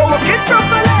 And I go work it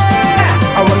properly.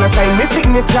 I wanna sign my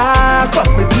signature,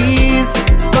 cross my T's,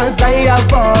 cause I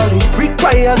have all the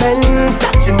requirements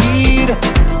that you need.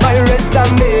 My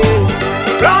resume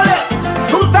flawless,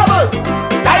 suitable,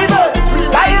 diverse,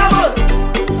 reliable.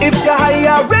 If you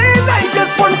hire raise, I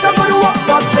just want to go to work.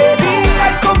 Boss lady,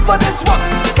 I come for this work.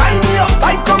 Sign me up,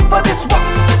 I come for this work.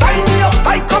 Sign me up,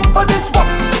 I come for this work.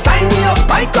 Sign me up,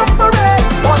 I come for it.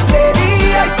 Boss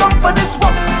lady, I come for this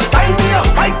work. Sign me up,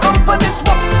 I come for this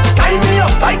work. Sign me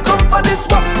up, I come for this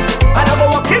work. And I go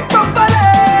work it properly.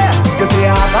 You say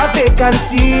I have a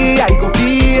vacancy, I go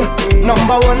be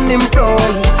number one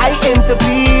employee. I aim to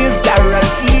please,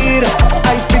 guaranteed.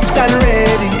 I fit and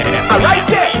ready. Alright,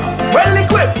 yeah, well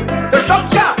equipped. The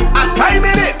structure, I'm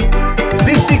timing it.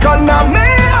 This economy,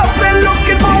 I've been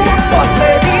looking for work. Boss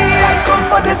lady, I come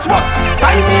for this work.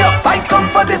 Sign me up, I come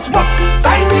for this work.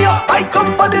 Sign me up, I come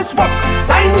for this work.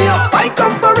 Sign me up, I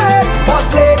come for it.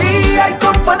 Boss lady, I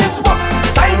come for this work.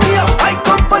 Sign me up, I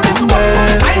come for this work.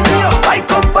 Sign me up, I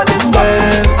come for this work.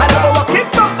 I never walk it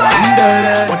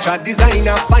properly. Watch a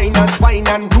designer, finance, fine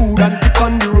and rude and tick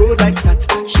on the road like that.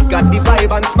 She got the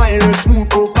vibe and smile, her smooth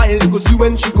profile. You go see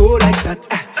when she go like that.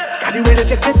 Got the way that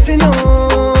you're getting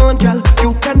on, girl.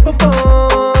 You can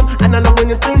perform, and I love when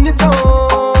you turn it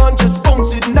on. Just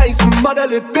bounce it nice and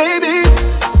model it, baby.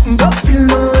 Don't feel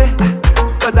no way,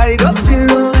 cause I don't feel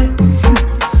no way.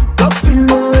 Don't feel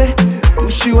no way.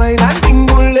 She wine and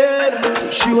tingle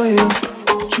it. She wine up,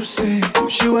 you say.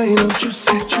 She wine up, you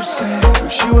say.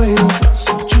 She wine up,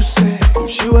 so you say.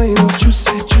 She wine up, you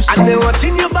say. And they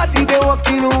watching your body, they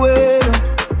walking away.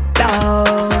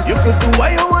 Down. You could do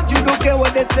what you want, you don't care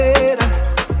what they say.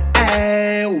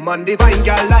 Hey, woman divine,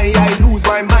 girl, I lose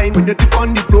my mind when you tip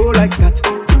on the floor like that.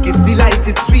 Tick is delight,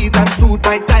 it's sweet and suit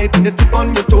my type when you tip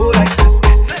on your toe like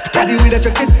that. Got the way that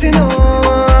you're getting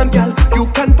on, girl, you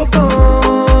can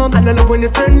perform. And I love when you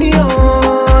turn me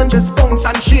on. Just bounce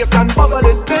and shake and bubble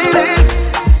it, baby.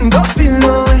 Don't feel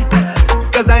no way,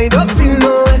 cause I don't feel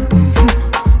no way.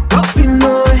 Don't feel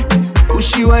no way.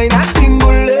 Pushy wine and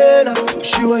tingle it.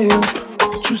 Pushy wine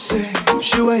up, you say.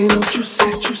 Pushy wine up, you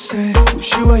say.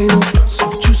 Pushy wine up,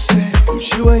 so you say.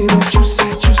 Pushy wine up, you say.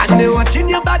 And they watching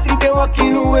your body, they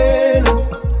walking away.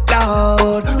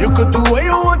 Loud, you could do what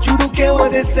you want, you don't care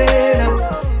what they say.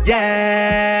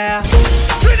 Yeah.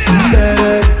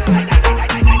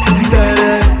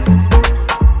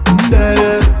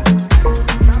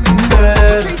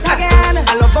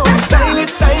 I love how you style it.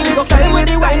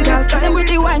 Style with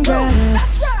the wine, girl.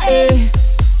 Hey.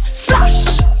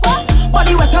 Splash,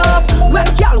 body wet up, wet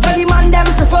girl, where the man them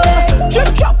prefer.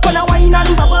 Drip drop on a wine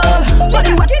and bubble.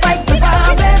 Body wet like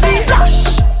prefer, baby.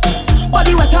 Splash,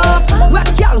 body wet up, wet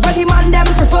girl, where the man them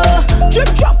prefer. Drip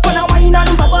drop on a wine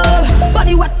and bubble.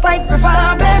 Body wet like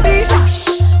prefer, baby.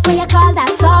 Splash. What you call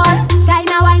that sauce? Guy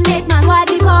now I make man what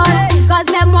divorce. Cause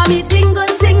them want me single.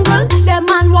 Them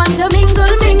man want to mingle.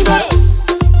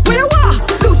 Where you are?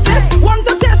 Loose this. Want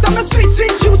to taste some sweet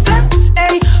juice.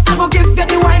 Hey, I go give you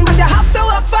the wine, but you have to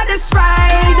work for this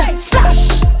ride.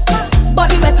 Splash.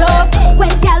 Body wet up,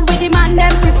 wet girl with the man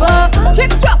them prefer.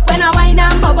 Drip drop when I wine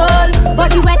and bubble.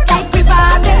 Body wet like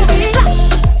prefer, baby.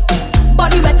 Splash.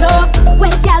 Body wet up,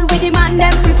 wet girl with the man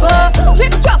them prefer.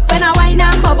 Drip drop when I wine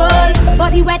and bubble.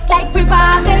 Body wet like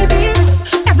prefer, baby.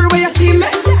 Everywhere you see me,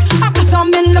 I put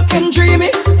some in looking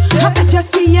dreamy. I bet you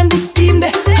see in this steam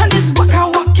there, and this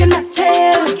walk in the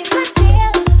tail.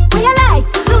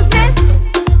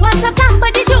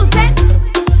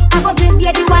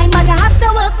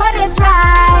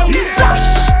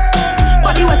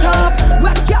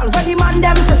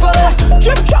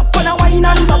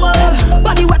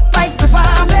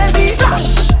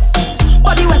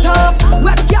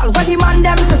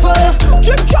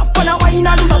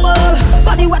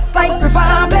 body wet like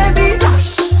river, baby.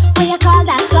 Splash. What you call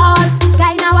that sauce?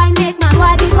 Guy now I make man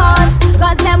what divorce.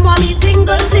 Cause them want me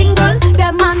single.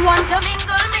 Them man want to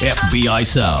mingle. FBI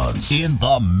sounds in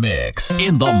the mix.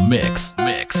 Mix.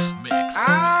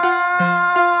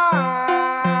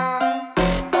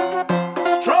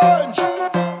 Strange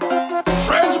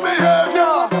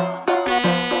behavior.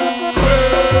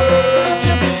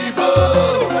 Crazy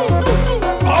people.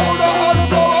 Powder and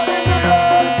flour in the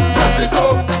air. Mess it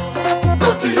up,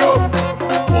 dirty up.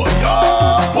 Oh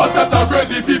yeah. What's that?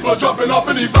 Crazy people jumping up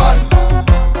in the van.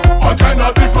 All kind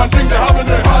of different thing they have in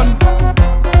their hand.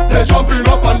 They jumping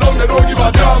up and down, they don't give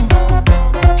a damn.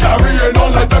 Carrying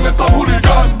on like them is some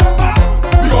hooligan.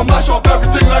 We gon' mash up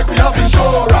everything like we have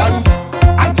insurance,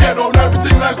 and tear down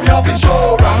everything like we have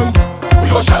insurance. We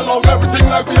gon' shell out everything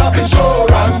like we have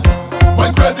insurance.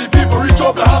 When crazy people reach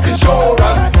up, they have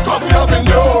insurance, cause we have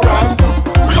endurance.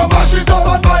 We gon' mash it up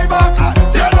and buy back,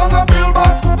 tear down and build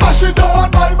back. Mash it up and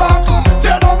buy back,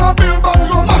 tear down and build back. We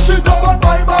gon' mash it up and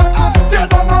buy back, tear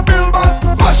down and build back.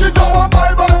 Mash it up and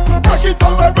buy back, break it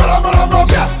down like brother.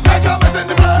 Yes, make a mess in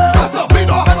the place. That's up, we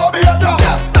don't have no behavior.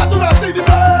 Yes, that do not see the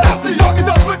place. That's the yogi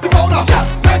just with the powder.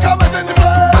 Yes, make a mess in the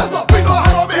place. That's up, we don't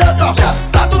have no behavior. Yes,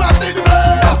 that do not see the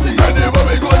place. That's the anywhere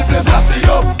we go the place. That's the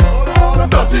up,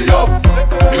 dirty up.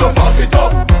 We gon' fuck it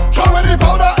up. Try with the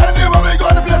powder anywhere we go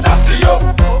the place. That's the up,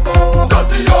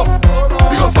 dirty up.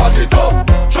 We gon' fuck it up.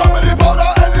 Try with the powder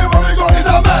anywhere we go. It's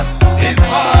a mess. It's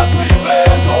fast, we play,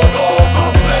 so don't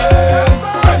complain.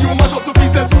 Can you mash up to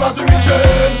pieces soon as we reach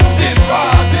it?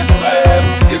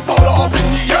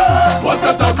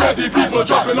 Crazy people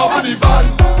jumping up in the van.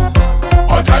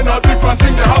 All kind of different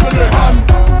thing they have in their hand.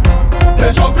 They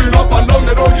jumping up and down,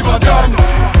 they don't give a damn.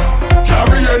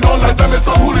 Carrying on like them is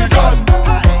some hooligan.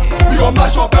 We gon'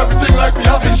 mash up everything like we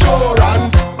have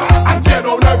insurance, and tear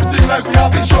down everything like we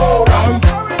have insurance.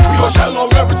 We gon' shell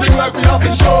out everything like we have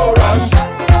insurance.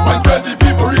 When crazy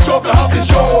people reach up, they have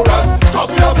insurance,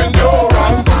 cause we have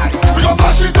endurance. We gon'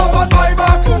 mash it up and buy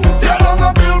back, tear down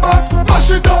and build back. Mash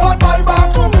it up and buy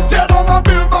back, tear down and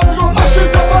build back. We gon' mash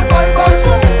it up and buy back,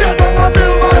 tear down and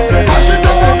build back. Mash it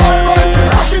up and buy back,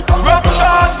 rock it up.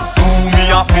 Corruption. Do me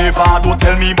a favor, don't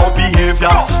tell me about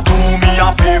behavior. Do me a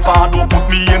favor, don't put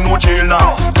me in no jail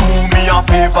now. Do me a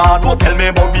favor, don't tell me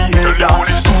about behavior.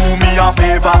 Do me a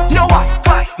favor, yo why?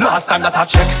 Last time that I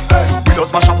check, we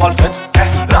just mash up all fit.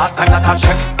 Last time that I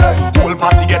check, whole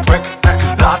party get wrecked.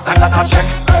 Last time that I check,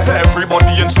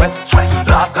 everybody in sweat.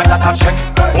 Last time that I check,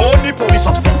 only police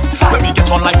upset. When we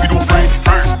get on like we don't pray,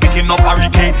 picking up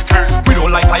barricade. We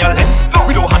don't like violence,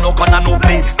 we don't have no gun and no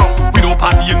blade. We don't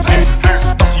party in vain,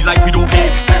 dirty like we don't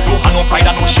hate. Don't have no pride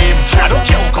and no shame. I don't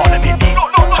care who call them in name.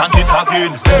 Chant it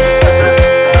again.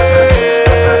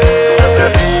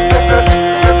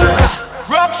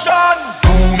 Corruption. Do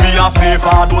me a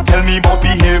favor, don't tell me about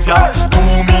behavior. Do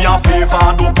me a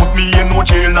favor, don't put me in no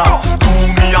jail now. Do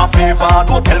me a favor,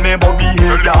 don't tell me about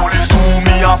behavior. Do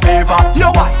me a favor,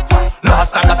 yo why?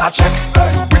 Last time that I check,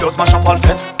 we just mash up all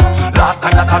fit. Last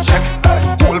time that I check,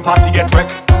 whole party get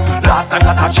wrecked. Last time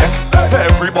that I check,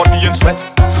 everybody in sweat.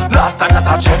 Last time that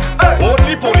I check,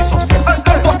 only police upset.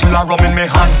 Bottle of rum in my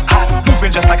hand,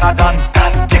 moving just like a Dan.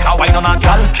 Take a wine on a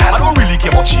gal, I don't really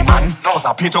care what she man. Cause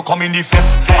I pay to come in the fit,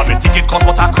 and my ticket cost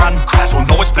what I can. So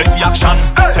now it's plenty action,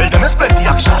 tell them it's plenty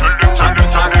action.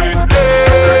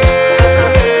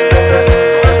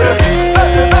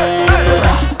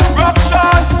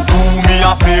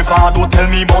 A favor, don't tell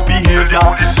me about behavior.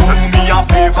 Do me a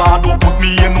favor, don't put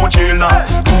me in no jail now.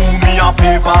 Do me a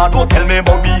favor, don't tell me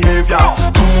about behavior.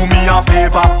 Do me a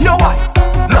favor, yo why?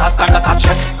 Last time that I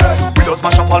check, we just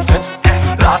mash up all fit.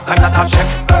 Last time that I check,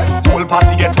 whole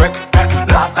party get wrecked.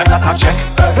 Last time that I check,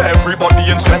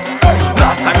 everybody in sweat.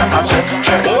 Last time that I check,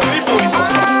 only police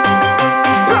upset.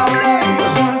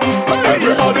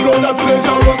 Everybody know that we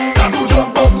dangerous. Start to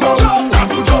jump up now. Start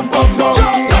to jump up now.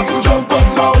 Start to jump up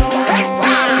now.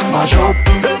 Mash up.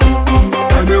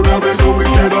 Anywhere we go, we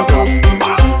tear that up.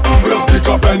 We just pick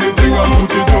up anything and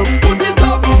put it up. Put it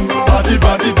up. Party,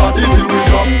 party, party till we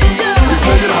drop. We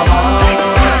play it a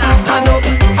mass. Hand up,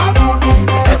 hand up.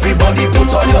 Everybody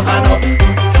put all your hand up.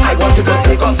 I want you to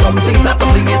take on some things, not to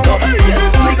fling it up.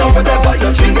 Fling up whatever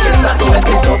you're drinking, not to let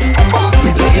it up. We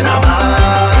play in a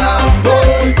mass.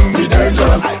 We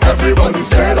dangerous. Everybody's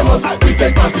scared of us. We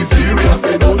take party serious.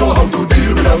 They don't know how to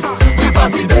deal with us. We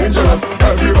party dangerous.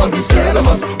 Everybody's scared of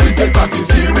us. We take party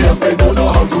serious. They don't know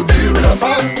how to deal with us.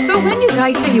 So when you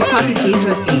guys say you party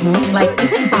dangerously, like,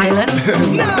 is it violent?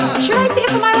 Should I fear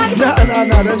for my life? Nah,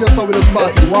 that's just how we just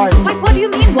party. Why? Like, what do you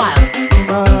mean wild?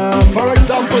 For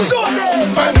example,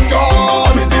 friends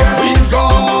come in here. We've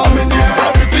come in here.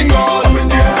 Everything on,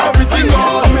 everything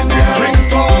on.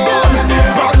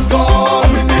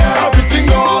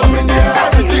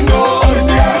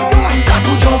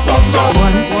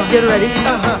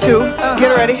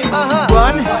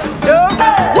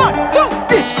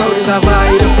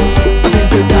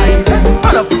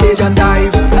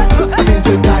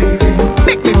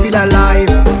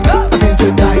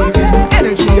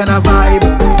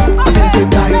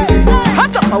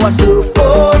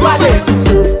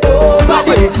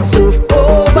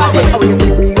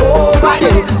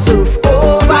 it, surf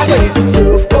over it,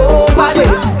 surf over it.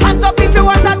 Hands up if you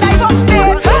want to dive up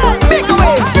stage. Make a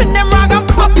wave, spin them rag and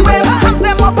pick up the wave. Hands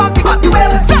them up and pick up the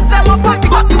wave. Flex them up and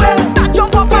pick up the wave. Start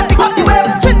jump up and pick up the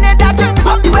wave. Trinidad just pick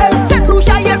up the wave. St.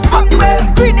 Lucia yeah pick up the wave.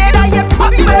 Grenada yeah pick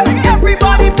up the wave.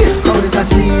 Everybody, this crowd is a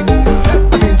scene.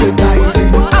 I feel to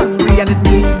diving, angry and it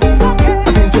mean.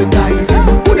 I feel to diving,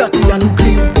 who dirty and who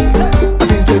clean. I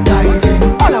feel to diving,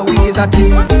 all our ways are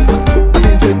clean. I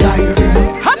feel to diving,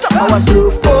 hands up. Our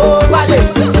surf over it,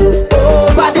 surf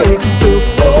over it, surf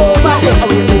over it.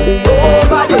 Our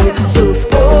over it, surf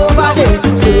over it,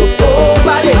 surf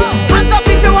over it. Hands up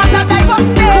if you want to dive up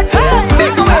stage.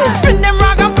 Make a wave, spin them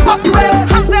rag and pick up the wave.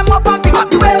 Hands them up and pick up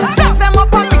the wave. Flex them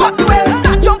up and pick up the wave.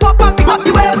 Start jump up and pick up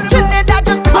the wave. Trinidad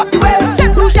just pick up the wave.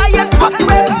 St. Lucia yeah pick up the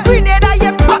wave. Grenada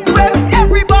yeah pick up the wave.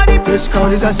 Everybody, this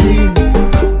crowd is a scene.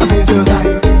 I feel to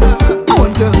dive. I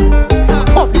want to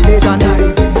off the stage and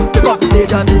dive. Take off the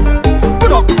stage and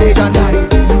put off the stage and dive.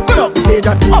 Put off the stage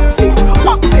and off the stage,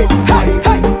 off the stage. Hey,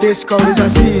 hey. This crowd is a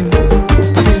scene.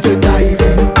 I feel to dive.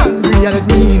 Angry and it's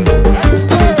mean. I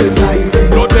feel to dive.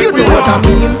 You know what I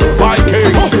mean?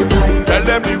 Viking, tell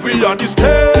them if we on the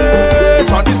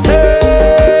stage, on the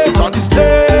stage, on the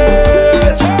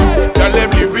stage. Tell them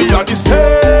if we on the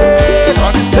stage,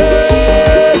 on the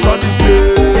stage, on the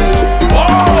stage.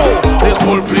 Wow, this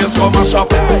whole place come a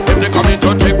shop. If they come in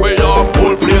to take way off,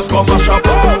 whole place come a shop.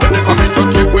 If they come in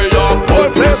to take way off, whole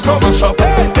place come a shop.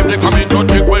 If they come in to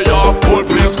take way off, whole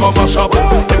place come a shop.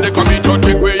 If they come in to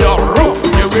take way off,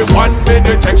 give me 1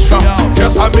 minute extra,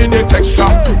 just a minute extra.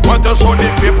 Want to show the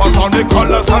papers on the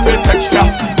colors and the texture.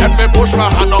 Let me push my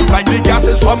hand up like the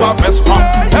gases from a Vespa.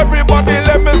 Everybody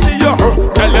let me see you.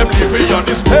 Tell them leave me on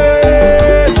the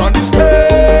stage, on the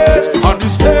stage, on the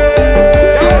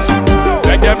stage.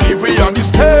 Let them leave me on the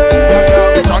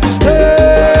stage, on the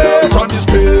stage, on the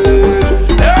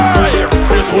stage. Yeah,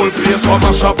 this whole place come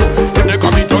a shop. If they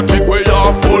come in to take way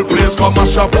off, whole place come a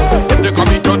shop. If they come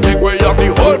in to take way off,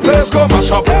 the whole place come a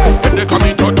shop. If they come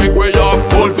in to take way off,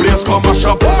 whole place come a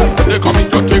shop. If they come in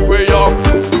to take way off,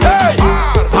 hey!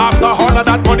 After all of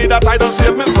that money that I don't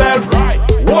save myself,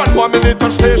 1 more minute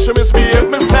on station, misbehave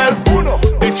myself.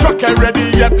 The truck ain't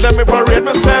ready yet, let me parade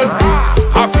myself.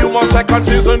 A few more seconds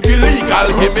isn't illegal.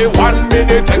 Give me 1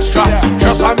 minute extra,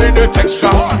 just a minute extra.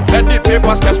 Let the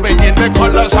papers catch me in the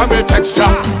colors and the texture.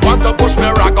 Want to push me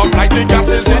rag up like the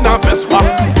gases in a Vespa.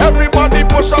 Everybody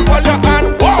push up all your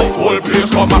hand. Wow, whole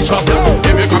place come a shop.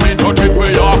 If you come in to take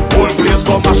way off, whole place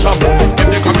come a shop. If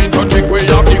they come in to take way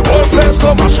off, the whole place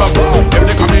come a shop. If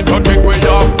they come in to take way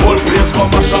off, whole place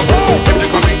come a shop. If they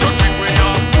come in to take way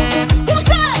off.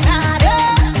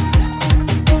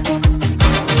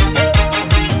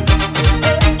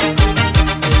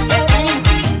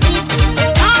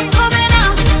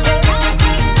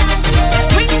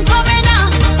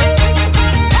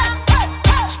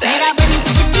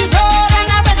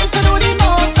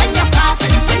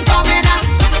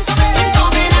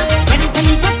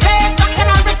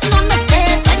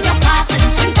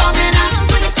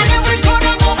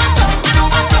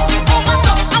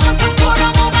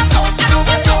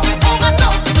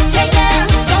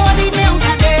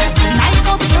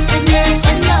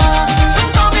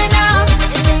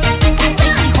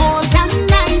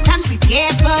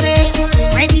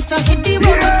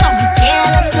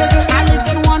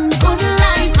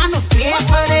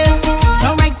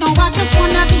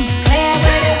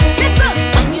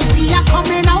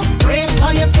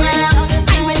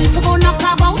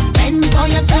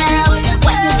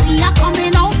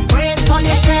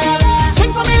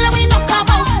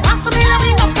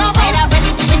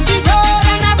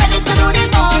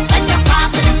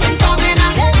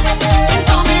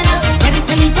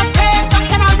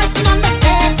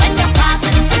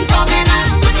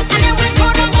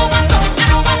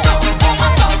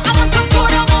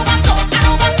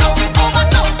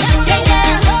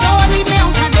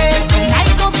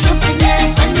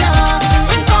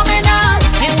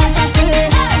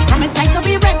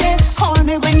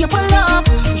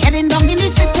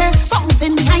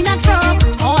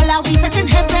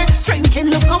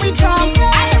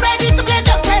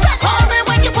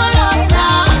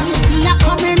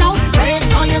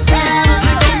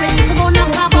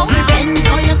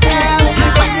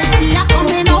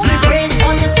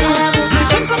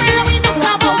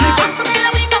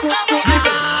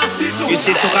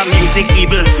 music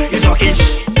evil, you talking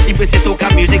shh. If you say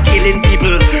soca music killing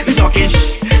people, you talking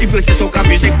shh. If you say soca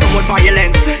music promote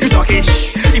violence, you talking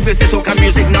shh. If you say soca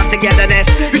music not togetherness,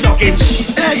 you talking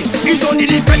shh. Hey, it's only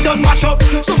the friend done mash up.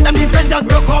 Sometimes the friend just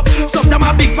broke up. Sometimes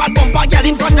a big fat bumper girl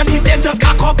in front of the stage just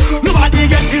cock up. Nobody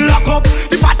get in lock up.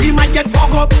 The party might get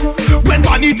fucked up. When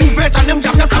Bonnie Two-Face and them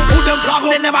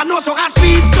they never know soca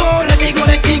sweet, so let me go,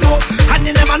 let me go. And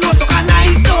they never know soca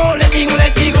nice, so let me go,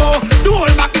 let me go. Do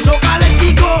all back to soca, let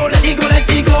me go, let me go, let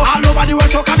me go. All over the world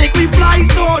soca make we fly,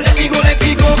 so let me go, let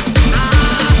me go.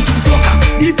 Soca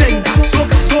defenders,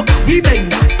 soca, soca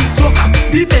defenders, soca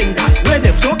defenders. Where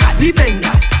them soca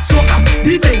defenders, soca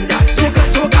defenders, soca,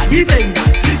 soca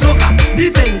defenders, soca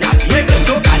defenders. Where them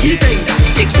soca defenders.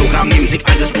 Take soca music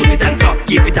and just put it on top.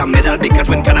 Give it a medal because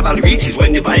when carnival reaches,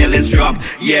 when the violence drop.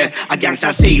 Yeah, a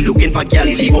gangster say looking for girl,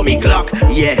 leave on me clock.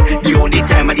 Yeah, the only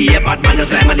time of the year bad man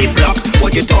is on the block.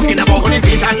 What you talking about? Only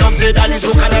peace and love say that is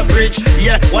soca the bridge.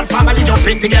 Yeah, one family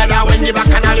jumping together when the back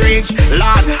canal reach.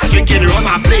 Lord, I drinking rum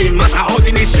and playing massa out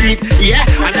in the street. Yeah,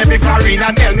 and every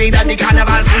foreigner tell me that the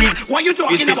carnival sweet. What you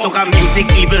talking about? You say soca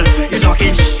music evil, you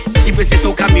talking shh. If you say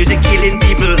soca music killing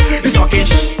people, you talking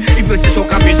shh. If you say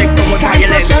soca music promote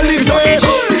violence, you talking shh.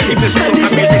 If you say soca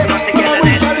music not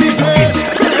togetherness, you talking shh.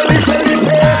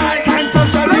 Time to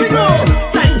celebrate.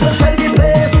 Time to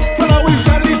celebrate. Tell we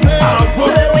celebrate.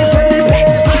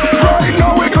 Right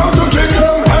now we come to give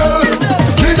them hell.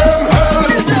 Give them hell.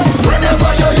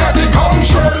 Whenever you hear the gong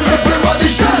shell, everybody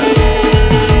shell.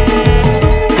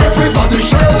 Everybody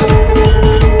shell.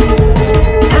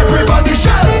 Everybody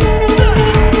shell.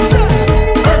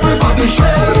 Everybody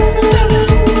shell.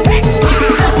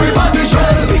 Everybody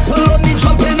shell. People only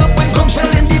jumping up when come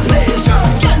shell in the place.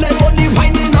 Girl,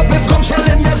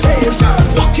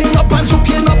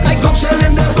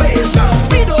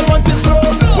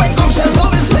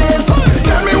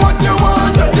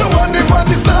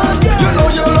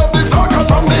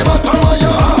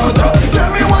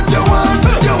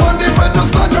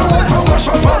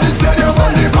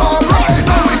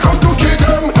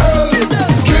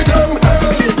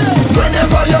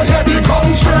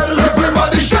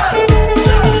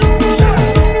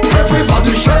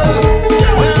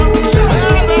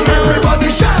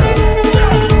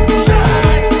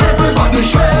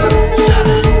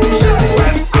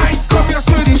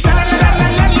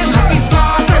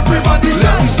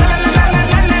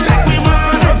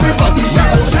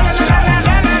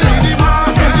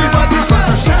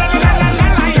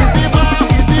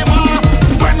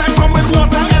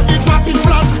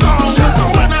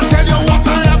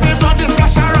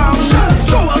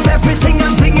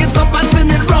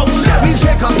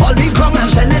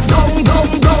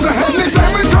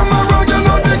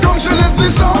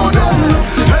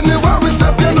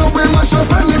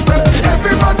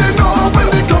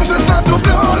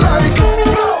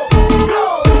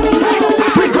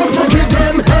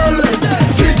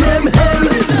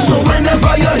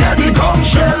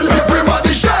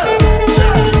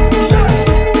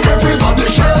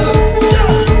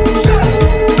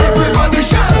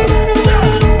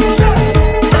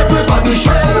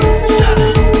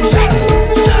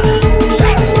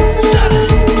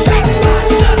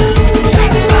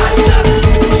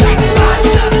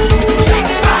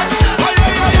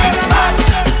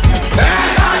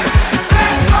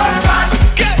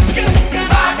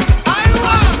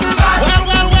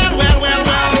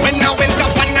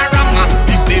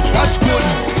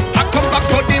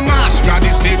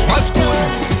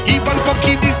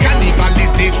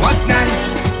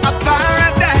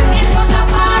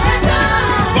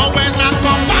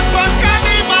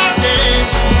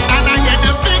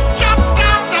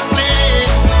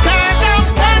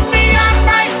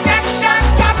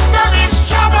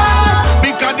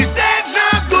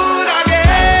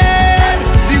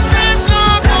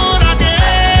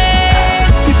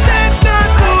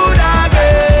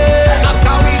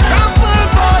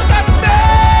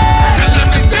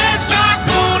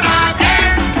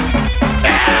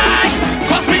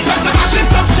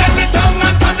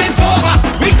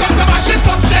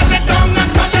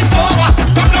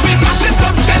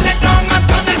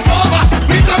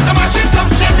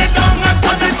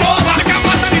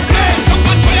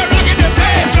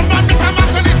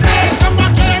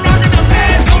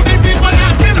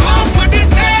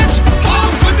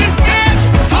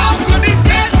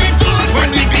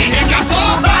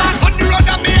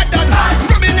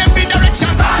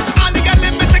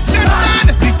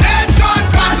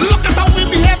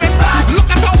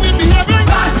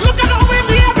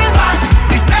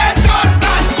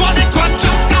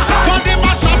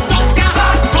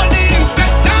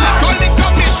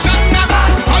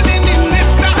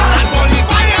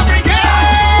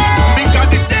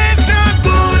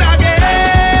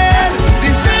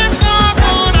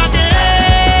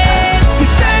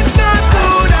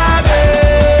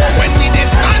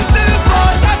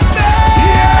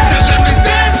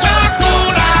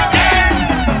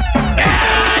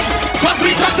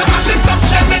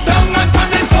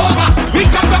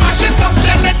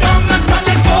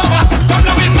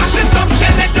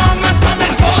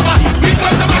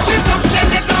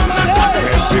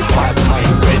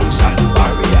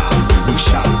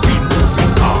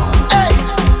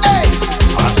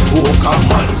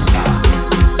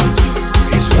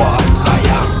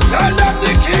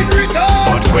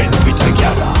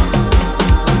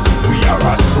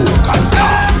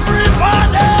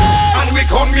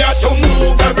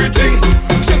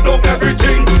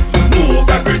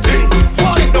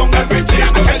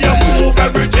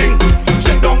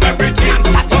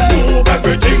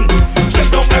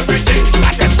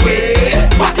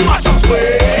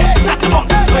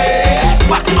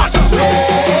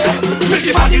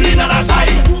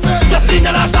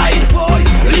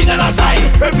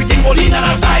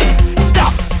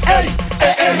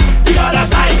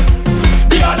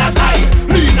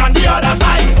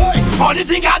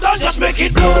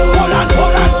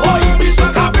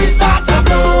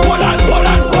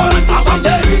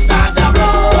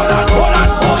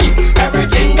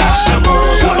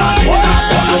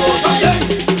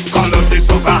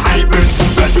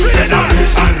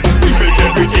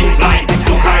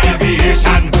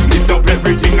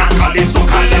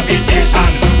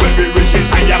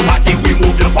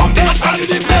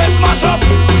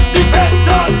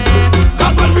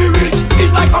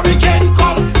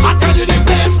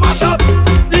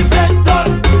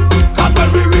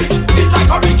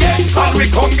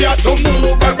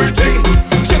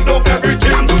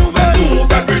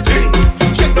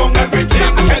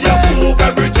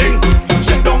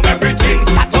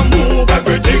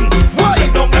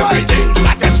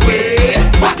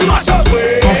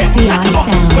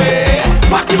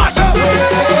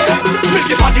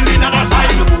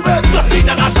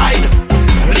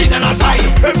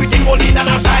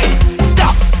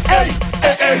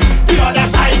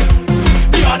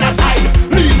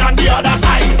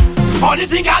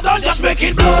 don't just make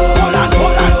it blow. Hold on,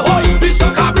 hold. The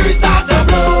soca breeze start to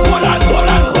blow. Hold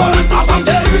on, cause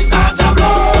someday we start to blow.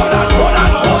 Hold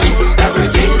on, hold.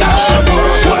 Everything that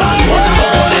hold on.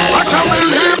 I can't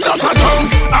believe that I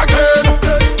jump again.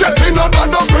 Getting up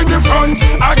and up in the front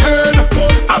again.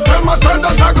 I tell myself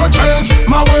that I go change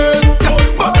my ways,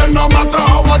 but then no matter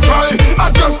how I try,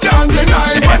 I just can't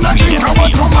deny. When I drink, I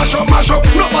want to mash up.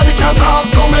 Nobody can talk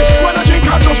to me. When I drink,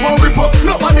 I just want rip up.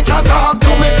 Nobody can talk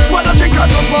to me. When I drink,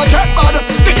 I just want get mad.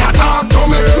 They can't talk to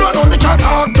me. No, they can't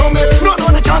talk to me. No,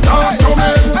 they can't talk to me.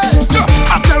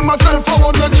 I tell myself I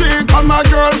wanna cheat on my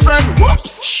girlfriend.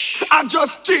 Whoops. I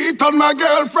just cheat on my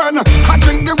girlfriend. I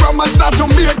drink the rum and start to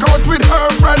make out with her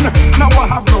friend. Now I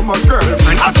have no more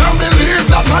girlfriend. I can't believe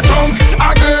that I drunk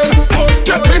again.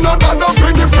 Getting up and up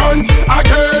in the front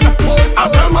again. I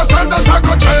tell myself that I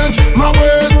go change my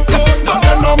ways, but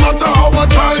then no matter how I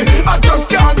try, I just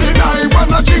can't deny.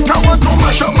 When I drink I want to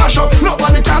mash up.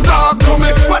 Nobody can talk to me.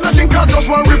 When I drink I just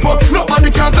want rip up. Nobody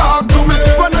can talk to me.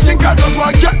 When I drink I just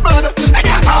want get mad. They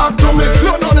can't talk to me.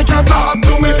 No, they can't talk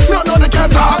to me. No, they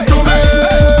can't talk to me.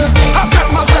 I set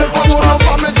myself up on a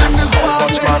promise in this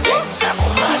party.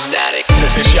 Static.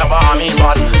 This is she have a army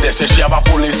man. This is she have a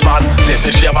policeman. This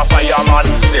is she have a fireman.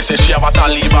 This is she have a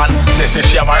Taliban. This is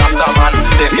she have a Rastaman.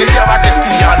 This is she have a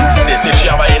Christian. This is she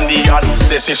have a Indian.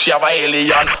 This is she have a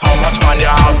alien. How much man you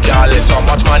have, girl? It's how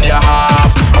much man you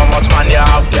have. How much man you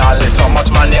have, girl? It's how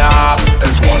much man you have.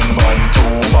 It's 1 man,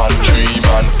 2 man, 3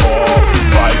 man, 4,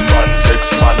 5 man,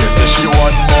 6 man. This is she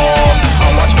one more. How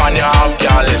much man you have,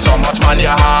 girl? It's how much man you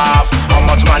have. How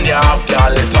much man you have,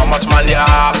 girl? It's how much man you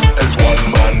have. It's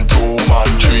 1 man, 2 man,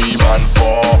 3 man,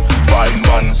 4, 5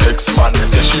 man, 6 man.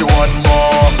 This is she one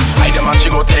more. Hide the man, she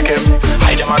go take him.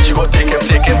 Hide the man, she go take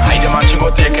him. Hide the man, she go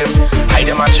take him. Hide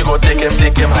the man, she go take him.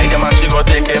 Hide the man, she go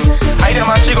take him. Hide the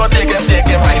man, she go take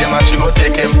him. Hide the man, she go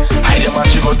take him. Hide the man,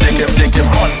 she go take him.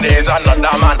 Monday's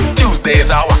another man. Tuesday's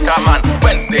a waka man.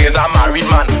 Wednesday's a married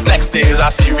man. Next day's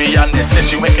a Syrian. They say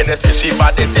she wicked, they say she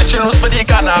bad. They say she lose for the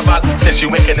carnival. Say she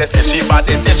wicked, they say she bad.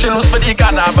 They say she lose for the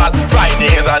carnival.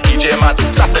 Friday's a DJ man.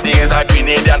 Saturday's a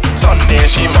Grenadian. Sunday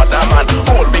she mother man.